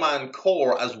four-man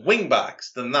core as wing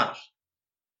backs than that.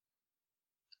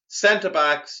 Centre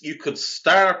backs, you could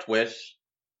start with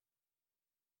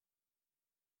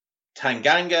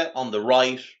Tanganga on the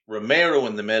right, Romero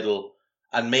in the middle,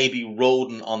 and maybe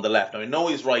Rodon on the left. Now, I know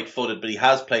he's right-footed, but he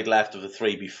has played left of the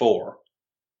three before.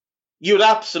 You would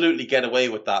absolutely get away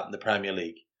with that in the Premier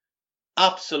League.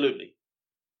 Absolutely.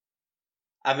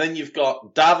 And then you've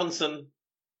got Davinson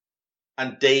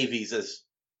and Davies as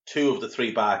two of the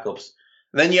three backups.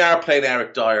 And then you are playing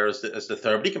Eric Dyer as the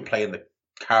third, but he can play in the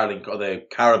Carling or the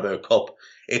Carabao Cup.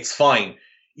 It's fine.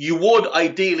 You would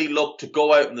ideally look to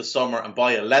go out in the summer and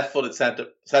buy a left-footed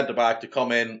centre back to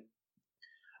come in.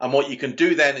 And what you can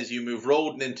do then is you move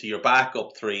Rodon into your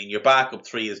backup three, and your backup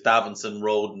three is Davinson,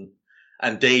 Rodon,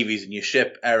 and Davies, and you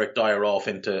ship Eric Dyer off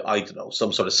into, I don't know,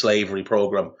 some sort of slavery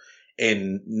program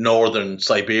in northern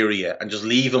Siberia and just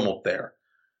leave him up there.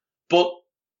 But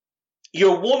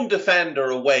you're one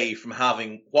defender away from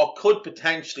having what could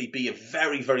potentially be a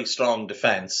very, very strong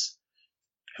defence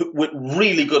with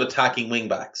really good attacking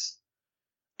wing-backs.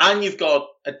 And you've got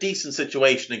a decent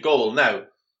situation in goal. Now,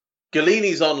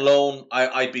 Gollini's on loan.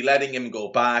 I'd be letting him go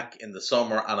back in the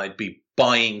summer, and I'd be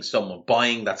buying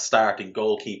that starting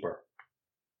goalkeeper.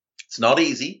 It's not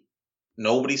easy.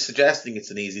 Nobody's suggesting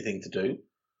it's an easy thing to do.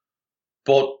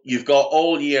 But you've got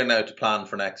all year now to plan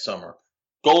for next summer.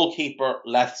 Goalkeeper,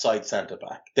 left side centre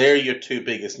back. They're your two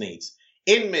biggest needs.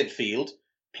 In midfield,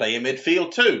 play a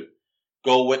midfield too.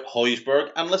 Go with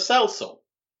Højbjerg and Lo Celso.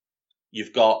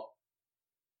 You've got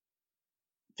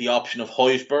the option of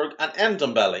Højbjerg and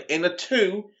Ndombele. In a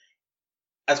 2,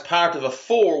 as part of a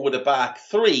 4 with a back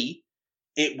 3,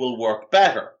 it will work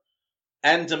better.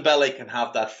 Ndombele can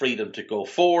have that freedom to go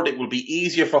forward. It will be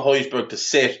easier for Højbjerg to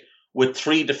sit with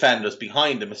 3 defenders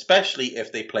behind him, especially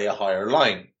if they play a higher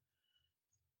line.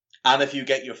 And if you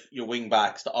get your wing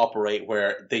backs to operate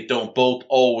where they don't both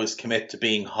always commit to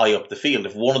being high up the field.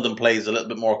 If one of them plays a little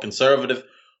bit more conservative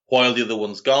while the other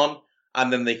one's gone,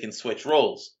 and then they can switch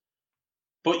roles.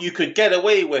 But you could get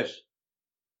away with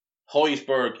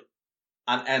Højbjerg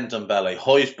and Ndombele,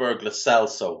 Højbjerg, Lo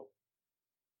Celso.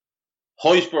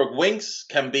 Højbjerg Winks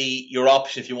can be your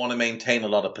option if you want to maintain a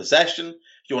lot of possession,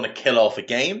 if you want to kill off a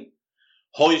game.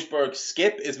 Højbjerg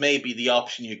Skip is maybe the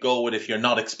option you go with if you're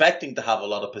not expecting to have a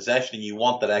lot of possession and you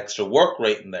want that extra work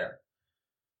rate in there.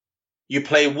 You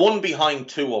play 1 behind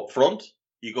 2 up front.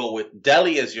 You go with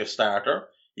Dele as your starter.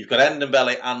 You've got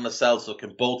Ndombele and Lo Celso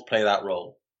can both play that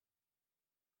role.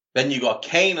 Then you've got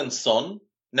Kane and Son.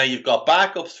 Now you've got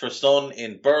backups for Son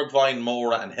in Bergwijn,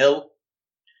 Moura and Hill.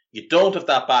 You don't have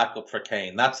that backup for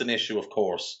Kane. That's an issue, of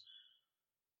course.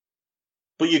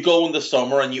 But you go in the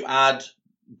summer and you add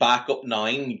backup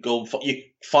 9. You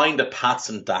find a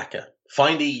Patson Daka.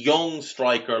 Find a young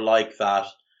striker like that,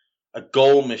 a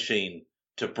goal machine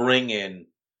to bring in,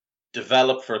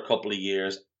 develop for a couple of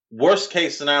years. Worst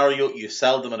case scenario, you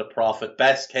sell them at a profit.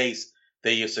 Best case,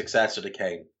 they're your successor to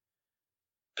Kane.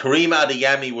 Karim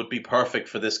Adeyemi would be perfect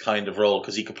for this kind of role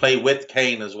because he could play with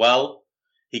Kane as well.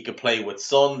 He could play with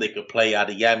Son. They could play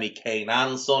Adeyemi, Kane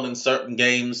and Son in certain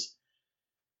games.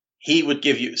 He would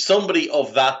give you somebody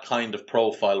of that kind of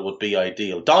profile would be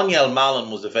ideal. Daniel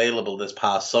Malen was available this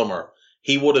past summer.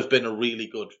 He would have been a really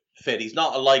good fit. He's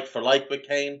not a like for like with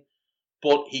Kane,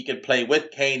 but he could play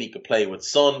with Kane. He could play with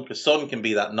Son because Son can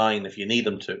be that 9 if you need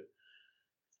him to.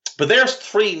 But there's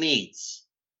 3 needs.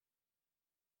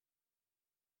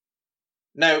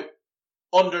 Now,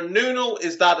 under Nuno,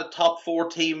 is that a top 4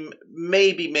 team?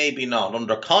 Maybe, maybe not.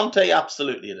 Under Conte,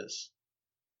 absolutely it is.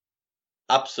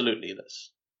 Absolutely it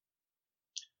is.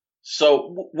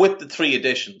 So, with the 3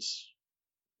 additions,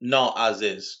 not as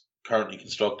is currently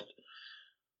constructed.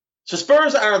 So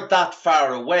Spurs aren't that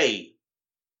far away.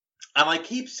 And I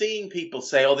keep seeing people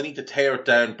say, they need to tear it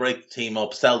down, break the team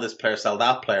up, sell this player, sell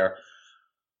that player.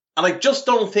 And I just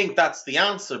don't think that's the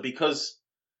answer, because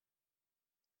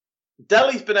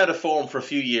Dele's been out of form for a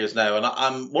few years now, and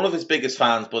I'm one of his biggest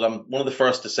fans, but I'm one of the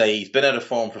first to say he's been out of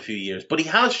form for a few years. But he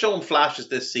has shown flashes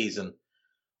this season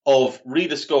of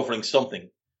rediscovering something.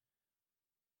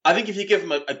 I think if you give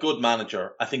him a good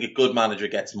manager, I think a good manager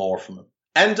gets more from him.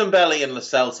 Ndombele and Lo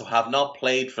Celso have not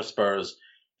played for Spurs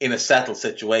in a settled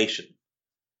situation.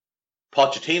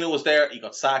 Pochettino was there, he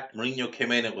got sacked, Mourinho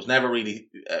came in, it was never really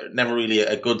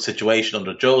a good situation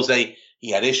under Jose.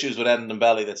 He had issues with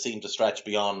Ndombele that seemed to stretch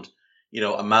beyond,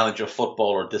 a manager,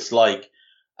 football, or dislike.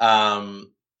 Lo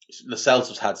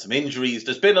Celso's had some injuries.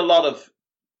 There's been a lot of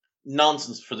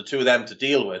nonsense for the two of them to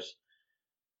deal with.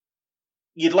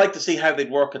 You'd like to see how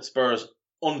they'd work at Spurs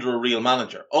under a real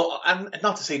manager. And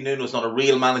not to say Nuno's not a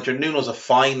real manager. Nuno's a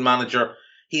fine manager.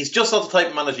 He's just not the type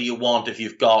of manager you want if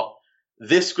you've got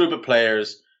this group of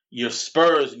players, you're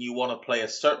Spurs and you want to play a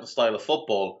certain style of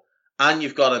football, and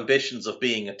you've got ambitions of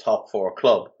being a top 4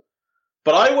 club.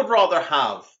 But I would rather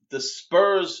have the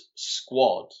Spurs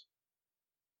squad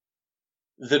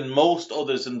than most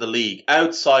others in the league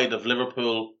outside of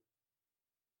Liverpool,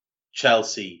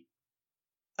 Chelsea,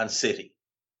 and City.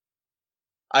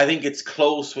 I think it's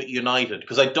close with United,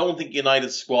 because I don't think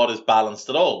United's squad is balanced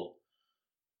at all.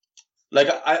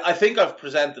 I think I've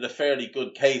presented a fairly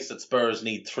good case that Spurs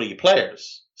need 3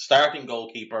 players. Starting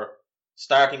goalkeeper,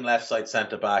 starting left side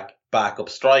centre-back, backup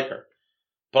striker.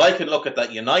 But I can look at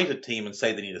that United team and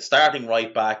say they need a starting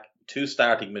right back, 2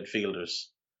 starting midfielders,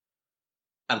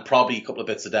 and probably a couple of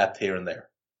bits of depth here and there.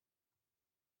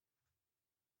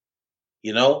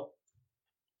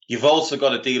 You've also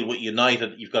got to deal with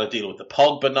United. You've got to deal with the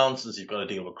Pogba nonsense. You've got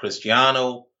to deal with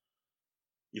Cristiano.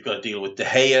 You've got to deal with De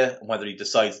Gea and whether he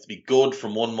decides to be good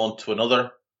from one month to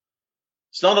another.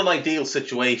 It's not an ideal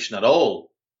situation at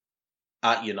all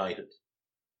at United.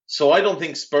 So I don't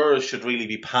think Spurs should really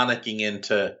be panicking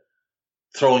into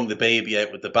throwing the baby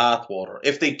out with the bathwater.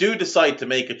 If they do decide to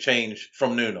make a change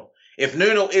from Nuno, if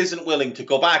Nuno isn't willing to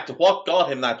go back to what got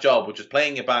him that job, which is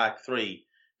playing a back 3,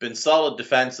 been solid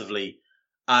defensively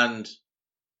and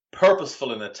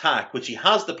purposeful in attack, which he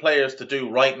has the players to do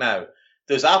right now,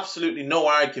 there's absolutely no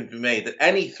argument to be made that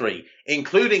any 3,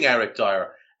 including Eric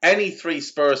Dyer, any 3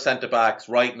 Spurs centre-backs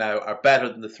right now are better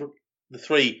than the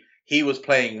 3 he was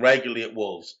playing regularly at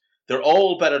Wolves. They're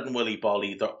all better than Willy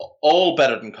Bolly. They're all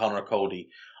better than Conor Cody.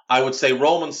 I would say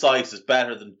Roman Saiz is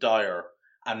better than Dyer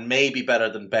and maybe better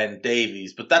than Ben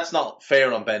Davies, but that's not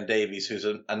fair on Ben Davies, who's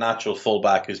a natural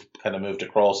fullback who's kind of moved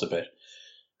across a bit.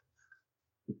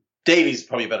 Davies is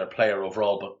probably a better player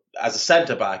overall, but as a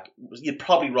centre-back, you'd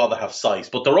probably rather have Saiz.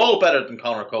 But they're all better than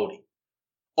Conor Cody.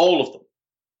 All of them.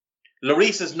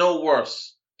 Lloris is no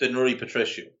worse than Rui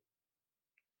Patricio.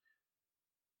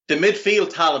 The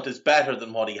midfield talent is better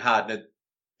than what he had. Now,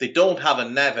 they don't have a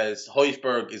Neves.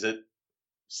 Højbjerg is a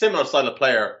similar style of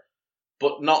player,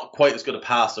 but not quite as good a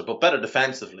passer, but better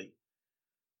defensively.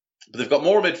 But they've got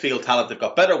more midfield talent, they've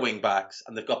got better wing-backs,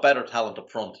 and they've got better talent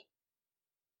up front.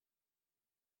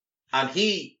 And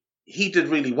he did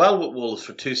really well with Wolves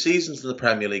for 2 seasons in the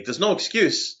Premier League. There's no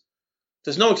excuse.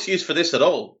 There's no excuse for this at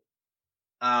all.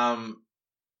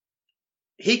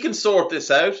 He can sort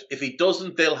this out. If he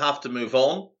doesn't, they'll have to move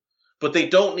on. But they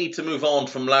don't need to move on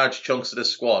from large chunks of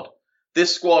this squad.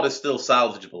 This squad is still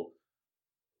salvageable.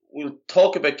 We'll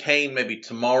talk about Kane maybe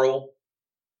tomorrow.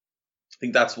 I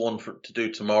think that's one to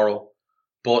do tomorrow.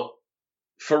 But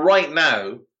for right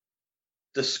now,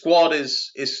 the squad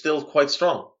is still quite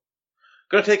strong.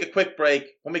 Going to take a quick break.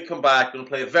 When we come back, we're going to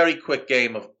play a very quick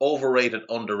game of overrated,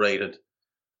 underrated,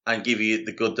 and give you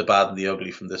the good, the bad, and the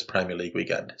ugly from this Premier League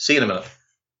weekend. See you in a minute.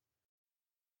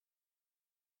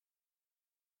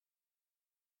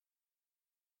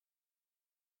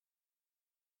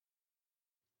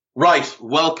 Right,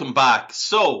 welcome back.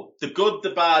 So, the good, the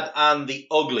bad, and the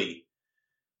ugly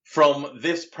from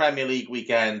this Premier League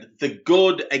weekend. The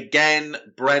good, again,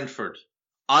 Brentford.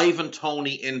 Ivan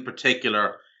Toney in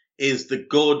particular is the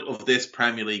good of this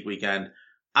Premier League weekend.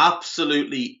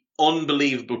 Absolutely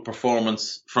unbelievable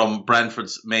performance from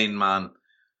Brentford's main man.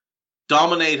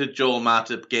 Dominated Joel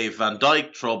Matip, gave Van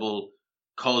Dijk trouble,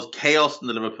 caused chaos in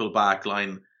the Liverpool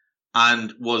backline,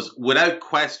 and was without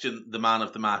question the man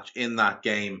of the match in that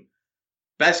game.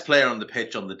 Best player on the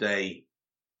pitch on the day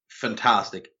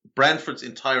fantastic. Brentford's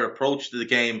entire approach to the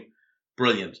game,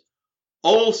 brilliant.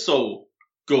 Also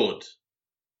good,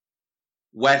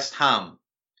 West Ham.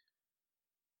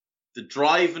 The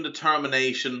drive and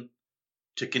determination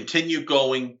to continue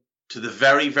going to the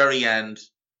very, very end,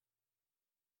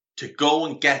 to go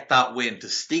and get that win, to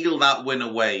steal that win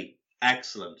away,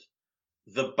 excellent.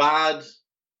 The bad,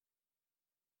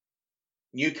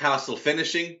 Newcastle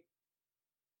finishing.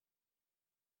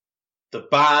 The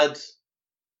bad,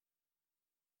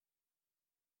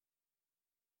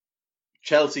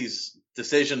 Chelsea's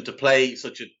decision to play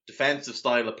such a defensive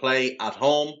style of play at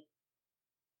home.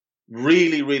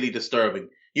 Really, really disturbing.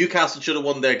 Newcastle should have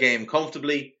won their game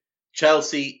comfortably.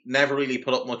 Chelsea never really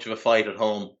put up much of a fight at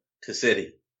home to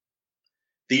City.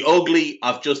 The ugly,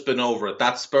 I've just been over it.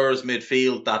 That Spurs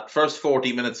midfield, that first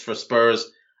 40 minutes for Spurs,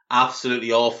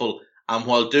 absolutely awful. And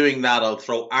while doing that, I'll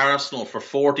throw Arsenal for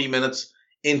 40 minutes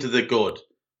into the good.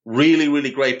 Really,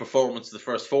 really great performance the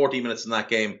first 40 minutes in that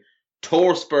game.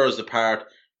 Tore Spurs apart.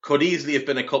 Could easily have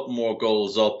been a couple more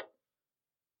goals up.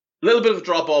 A little bit of a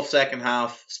drop-off second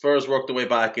half. Spurs worked their way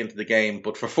back into the game.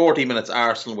 But for 40 minutes,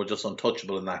 Arsenal were just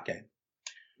untouchable in that game.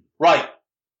 Right.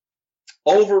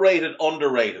 Overrated,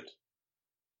 underrated.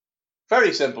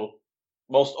 Very simple.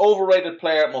 Most overrated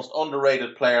player, most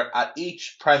underrated player at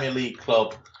each Premier League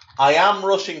club. I am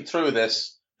rushing through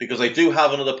this because I do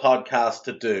have another podcast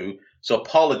to do. So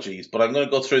apologies, but I'm going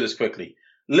to go through this quickly.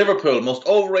 Liverpool, most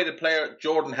overrated player,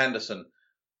 Jordan Henderson.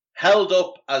 Held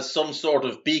up as some sort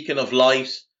of beacon of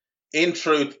light. In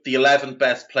truth, the 11th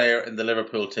best player in the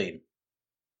Liverpool team.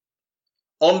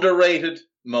 Underrated,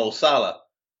 Mo Salah.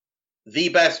 The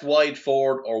best wide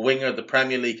forward or winger the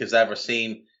Premier League has ever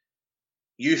seen.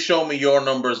 You show me your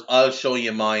numbers, I'll show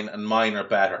you mine, and mine are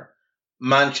better.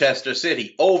 Manchester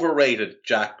City, overrated,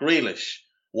 Jack Grealish.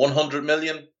 100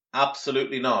 million?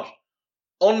 Absolutely not.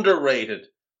 Underrated,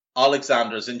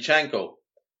 Alexander Zinchenko.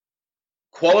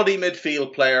 Quality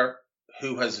midfield player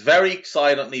who has very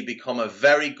silently become a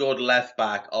very good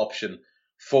left-back option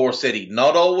for City.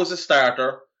 Not always a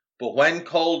starter, but when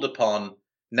called upon,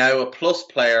 now a plus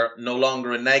player, no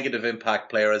longer a negative impact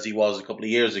player as he was a couple of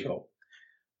years ago.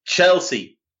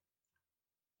 Chelsea,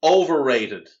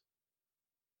 overrated,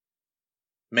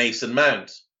 Mason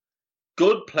Mount.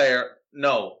 Good player,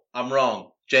 no, I'm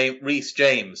wrong, Reece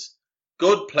James.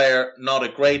 Good player, not a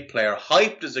great player.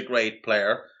 Hyped as a great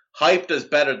player. Hyped as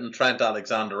better than Trent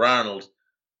Alexander-Arnold.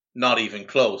 Not even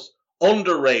close.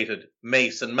 Underrated,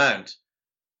 Mason Mount.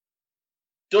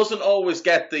 Doesn't always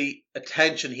get the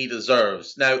attention he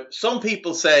deserves. Now, some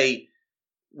people say,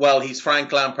 well, he's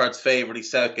Frank Lampard's favourite, he's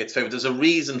Southgate's favourite. There's a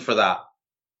reason for that.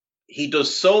 He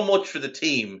does so much for the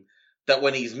team that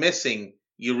when he's missing,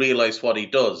 you realise what he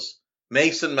does.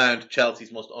 Mason Mount,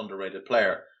 Chelsea's most underrated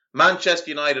player. Manchester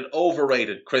United,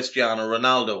 overrated, Cristiano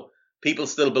Ronaldo. People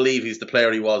still believe he's the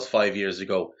player he was 5 years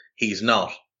ago. He's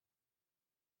not.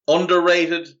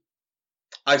 Underrated,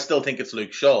 I still think it's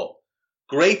Luke Shaw.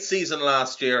 Great season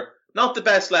last year. Not the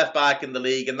best left back in the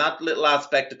league, and that little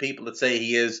aspect of people that say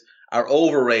he is are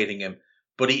overrating him.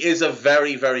 But he is a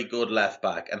very, very good left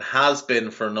back and has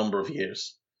been for a number of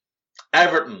years.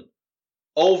 Everton,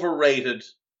 overrated,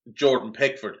 Jordan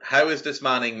Pickford. How is this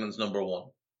man England's number one?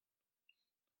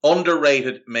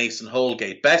 Underrated, Mason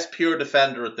Holgate. Best pure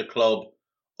defender at the club.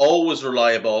 Always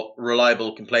reliable,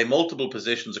 can play multiple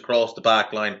positions across the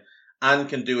back line and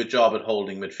can do a job at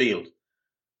holding midfield.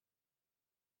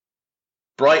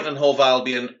 Brighton and Hove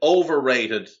Albion,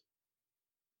 overrated,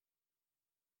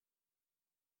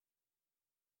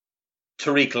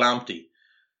 Tariq Lamptey.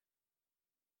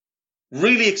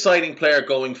 Really exciting player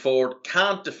going forward.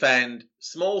 Can't defend.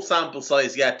 Small sample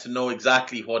size yet to know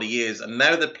exactly what he is. And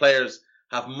now that players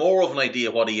have more of an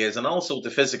idea what he is, and also the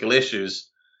physical issues,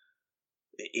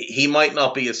 he might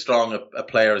not be as strong a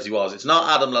player as he was. It's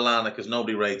not Adam Lallana because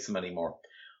nobody rates him anymore.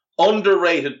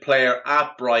 Underrated player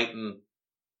at Brighton,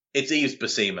 it's Yves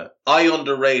Bissouma. I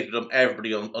underrated him.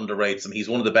 Everybody underrates him. He's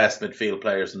one of the best midfield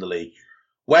players in the league.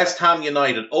 West Ham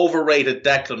United, overrated,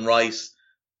 Declan Rice.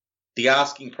 The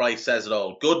asking price says it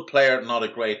all. Good player, not a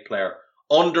great player.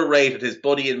 Underrated, his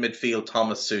buddy in midfield,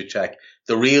 Thomas Souček.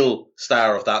 The real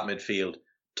star of that midfield.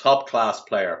 Top class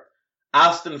player.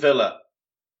 Aston Villa,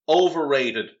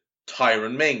 overrated,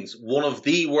 Tyrone Mings. One of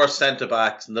the worst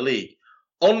centre-backs in the league.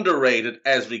 Underrated,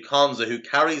 Ezri Konsa, who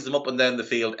carries them up and down the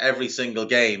field every single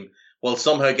game while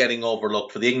somehow getting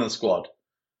overlooked for the England squad.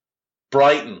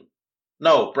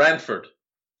 Brentford.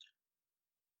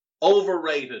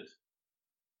 Overrated.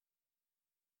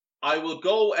 I will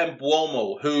go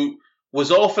Mbeumo, who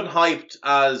was often hyped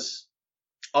as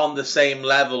on the same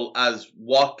level as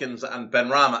Watkins and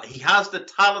Benrahma. He has the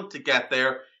talent to get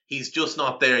there. He's just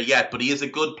not there yet, but he is a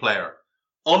good player.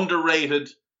 Underrated,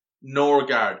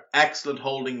 Norgard. Excellent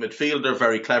holding midfielder,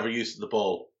 very clever use of the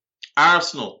ball.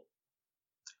 Arsenal.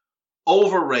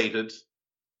 Overrated,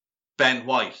 Ben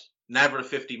White. Never a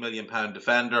 £50 million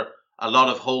defender. A lot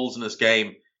of holes in his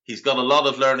game. He's got a lot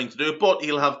of learning to do, but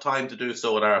he'll have time to do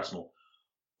so at Arsenal.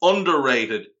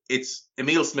 Underrated, it's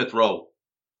Emile Smith-Rowe.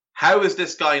 How is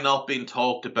this guy not being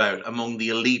talked about among the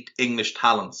elite English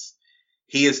talents?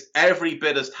 He is every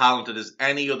bit as talented as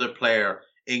any other player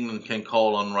England can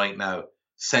call on right now.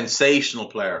 Sensational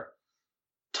player.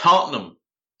 Tottenham,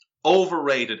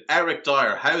 overrated. Eric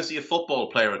Dyer, how's he a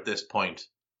football player at this point?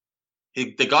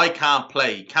 The guy can't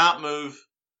play. He can't move.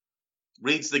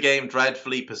 Reads the game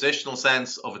dreadfully. Positional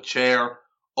sense of a chair.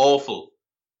 Awful.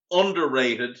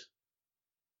 Underrated.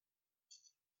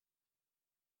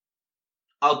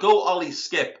 I'll go Ollie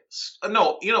Skip.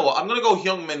 No, you know what? I'm going to go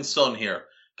Heung-min Son here.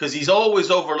 Because he's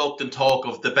always overlooked in talk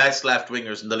of the best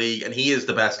left-wingers in the league. And he is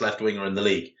the best left-winger in the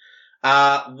league.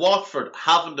 Watford,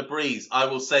 having the breeze. I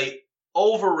will say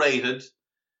overrated.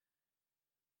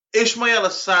 Ismail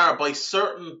Assar by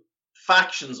certain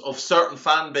factions of certain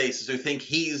fan bases who think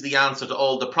he's the answer to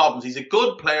all the problems. He's a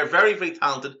good player, very, very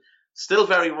talented, still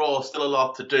very raw, still a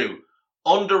lot to do.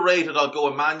 Underrated, I'll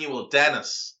go Emmanuel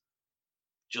Dennis.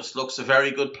 Just looks a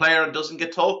very good player and doesn't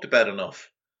get talked about enough.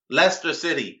 Leicester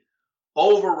City,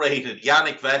 overrated,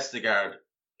 Yannick Vestergaard.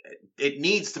 It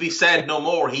needs to be said no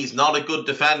more. He's not a good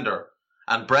defender.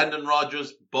 And Brendan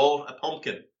Rodgers bought a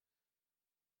pumpkin.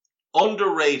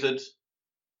 Underrated,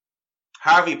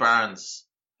 Harvey Barnes.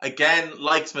 Again,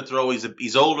 like Smith-Rowe,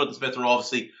 he's older than Smith-Rowe,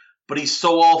 obviously, but he's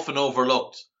so often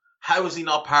overlooked. How is he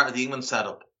not part of the England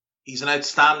setup? He's an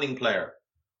outstanding player.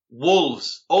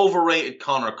 Wolves, overrated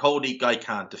Connor Cody. Guy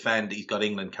can't defend. He's got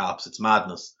England caps. It's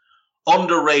madness.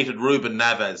 Underrated Ruben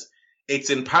Neves.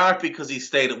 It's in part because he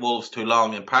stayed at Wolves too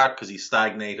long, in part because he's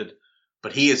stagnated,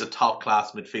 but he is a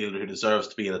top-class midfielder who deserves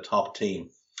to be in a top team.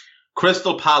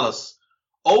 Crystal Palace,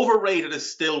 overrated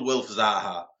is still Wilf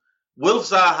Zaha. Wilf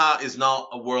Zaha is not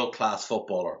a world-class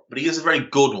footballer, but he is a very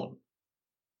good one.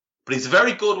 But he's a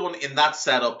very good one in that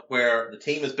setup where the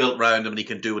team is built around him and he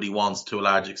can do what he wants to a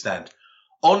large extent.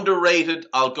 Underrated,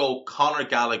 I'll go Conor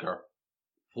Gallagher.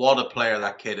 What a player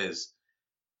that kid is.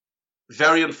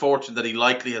 Very unfortunate that he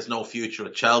likely has no future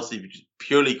at Chelsea,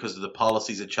 purely because of the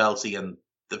policies at Chelsea and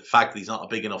the fact that he's not a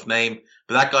big enough name.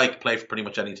 But that guy can play for pretty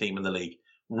much any team in the league.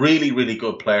 Really, really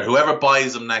good player. Whoever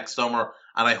buys him next summer,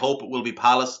 and I hope it will be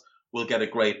Palace, will get a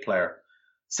great player.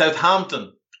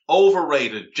 Southampton,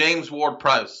 overrated, James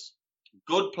Ward-Prowse.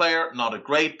 Good player, not a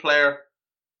great player.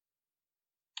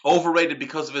 Overrated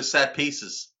because of his set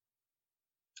pieces.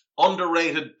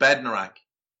 Underrated, Bednarak.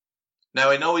 Now,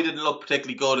 I know he didn't look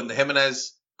particularly good in the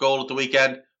Jimenez goal at the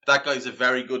weekend, but that guy's a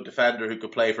very good defender who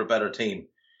could play for a better team.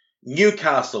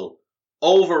 Newcastle,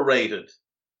 overrated.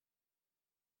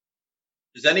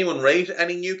 Does anyone rate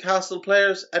any Newcastle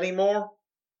players anymore?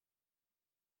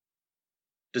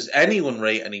 Does anyone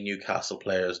rate any Newcastle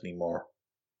players anymore?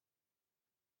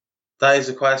 That is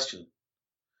a question.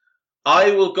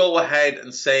 I will go ahead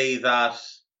and say that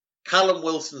Callum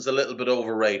Wilson's a little bit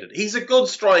overrated. He's a good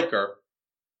striker,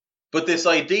 but this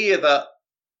idea that,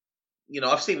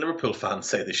 I've seen Liverpool fans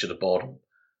say they should have bought him.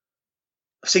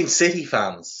 I've seen City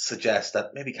fans suggest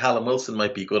that maybe Callum Wilson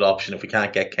might be a good option if we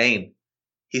can't get Kane.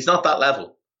 He's not that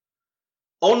level.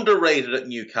 Underrated at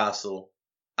Newcastle,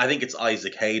 I think it's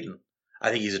Isaac Hayden. I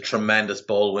think he's a tremendous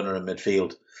ball winner in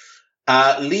midfield.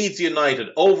 Leeds United,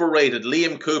 overrated,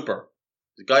 Liam Cooper.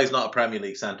 The guy's not a Premier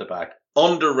League centre-back.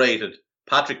 Underrated,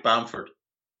 Patrick Bamford.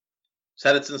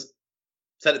 Been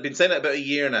saying it about a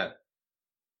year now.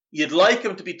 You'd like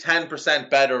him to be 10%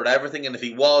 better at everything, and if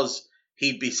he was,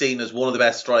 he'd be seen as one of the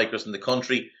best strikers in the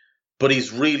country, but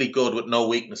he's really good with no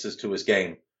weaknesses to his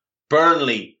game.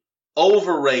 Burnley,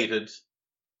 overrated,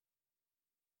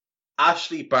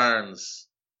 Ashley Barnes.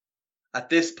 At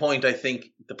this point, I think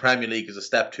the Premier League is a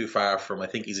step too far for him. I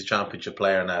think he's a championship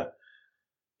player now.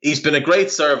 He's been a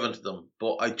great servant to them,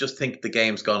 but I just think the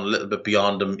game's gone a little bit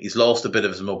beyond him. He's lost a bit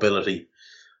of his mobility.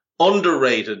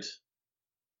 Underrated.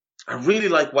 I really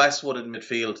like Westwood in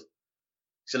midfield.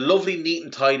 He's a lovely, neat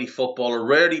and tidy footballer,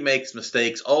 rarely makes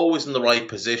mistakes, always in the right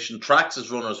position, tracks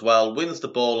his runners well, wins the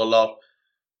ball a lot,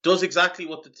 does exactly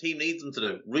what the team needs him to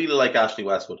do. Really like Ashley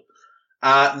Westwood.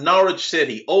 Norwich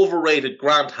City, overrated,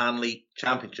 Grant Hanley,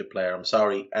 championship player, I'm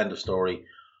sorry, end of story.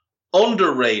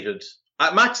 Underrated,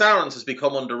 Max Aarons has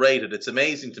become underrated. It's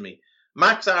amazing to me.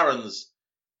 Max Aarons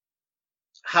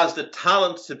has the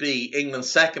talent to be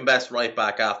England's second best right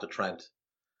back after Trent,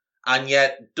 and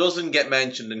yet doesn't get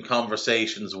mentioned in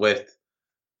conversations with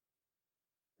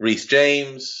Reece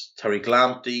James, Tariq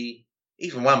Lamptey,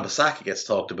 even Wan-Bissaka gets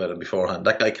talked about him beforehand.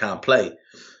 That guy can't play.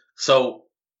 So,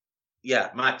 yeah,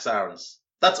 Max Aarons.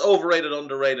 That's overrated,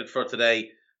 underrated for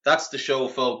today. That's the show,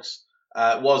 folks.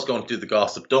 Was going to do the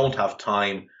gossip. Don't have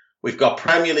time. We've got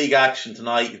Premier League action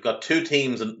tonight. You've got two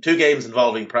games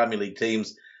involving Premier League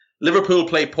teams. Liverpool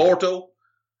play Porto.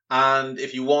 And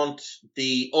if you want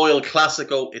the Oil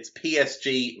Clasico, it's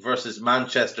PSG versus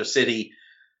Manchester City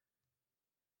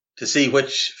to see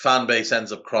which fan base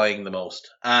ends up crying the most.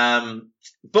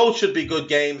 Both should be good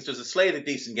games. There's a slate of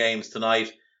decent games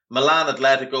tonight. Milan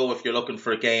Atletico, if you're looking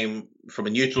for a game from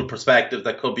a neutral perspective,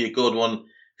 that could be a good one.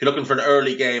 If you're looking for an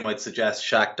early game, I'd suggest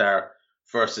Shakhtar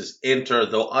versus Inter,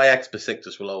 though Ajax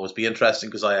Besiktas will always be interesting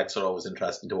because Ajax are always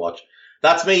interesting to watch.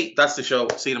 That's me. That's the show.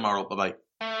 See you tomorrow. Bye-bye.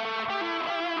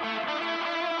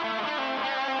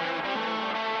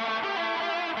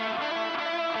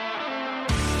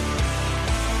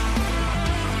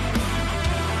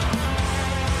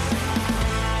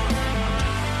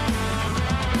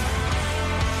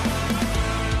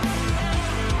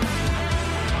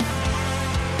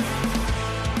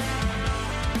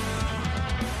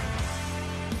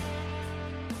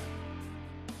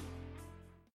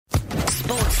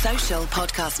 Social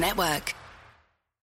Podcast Network.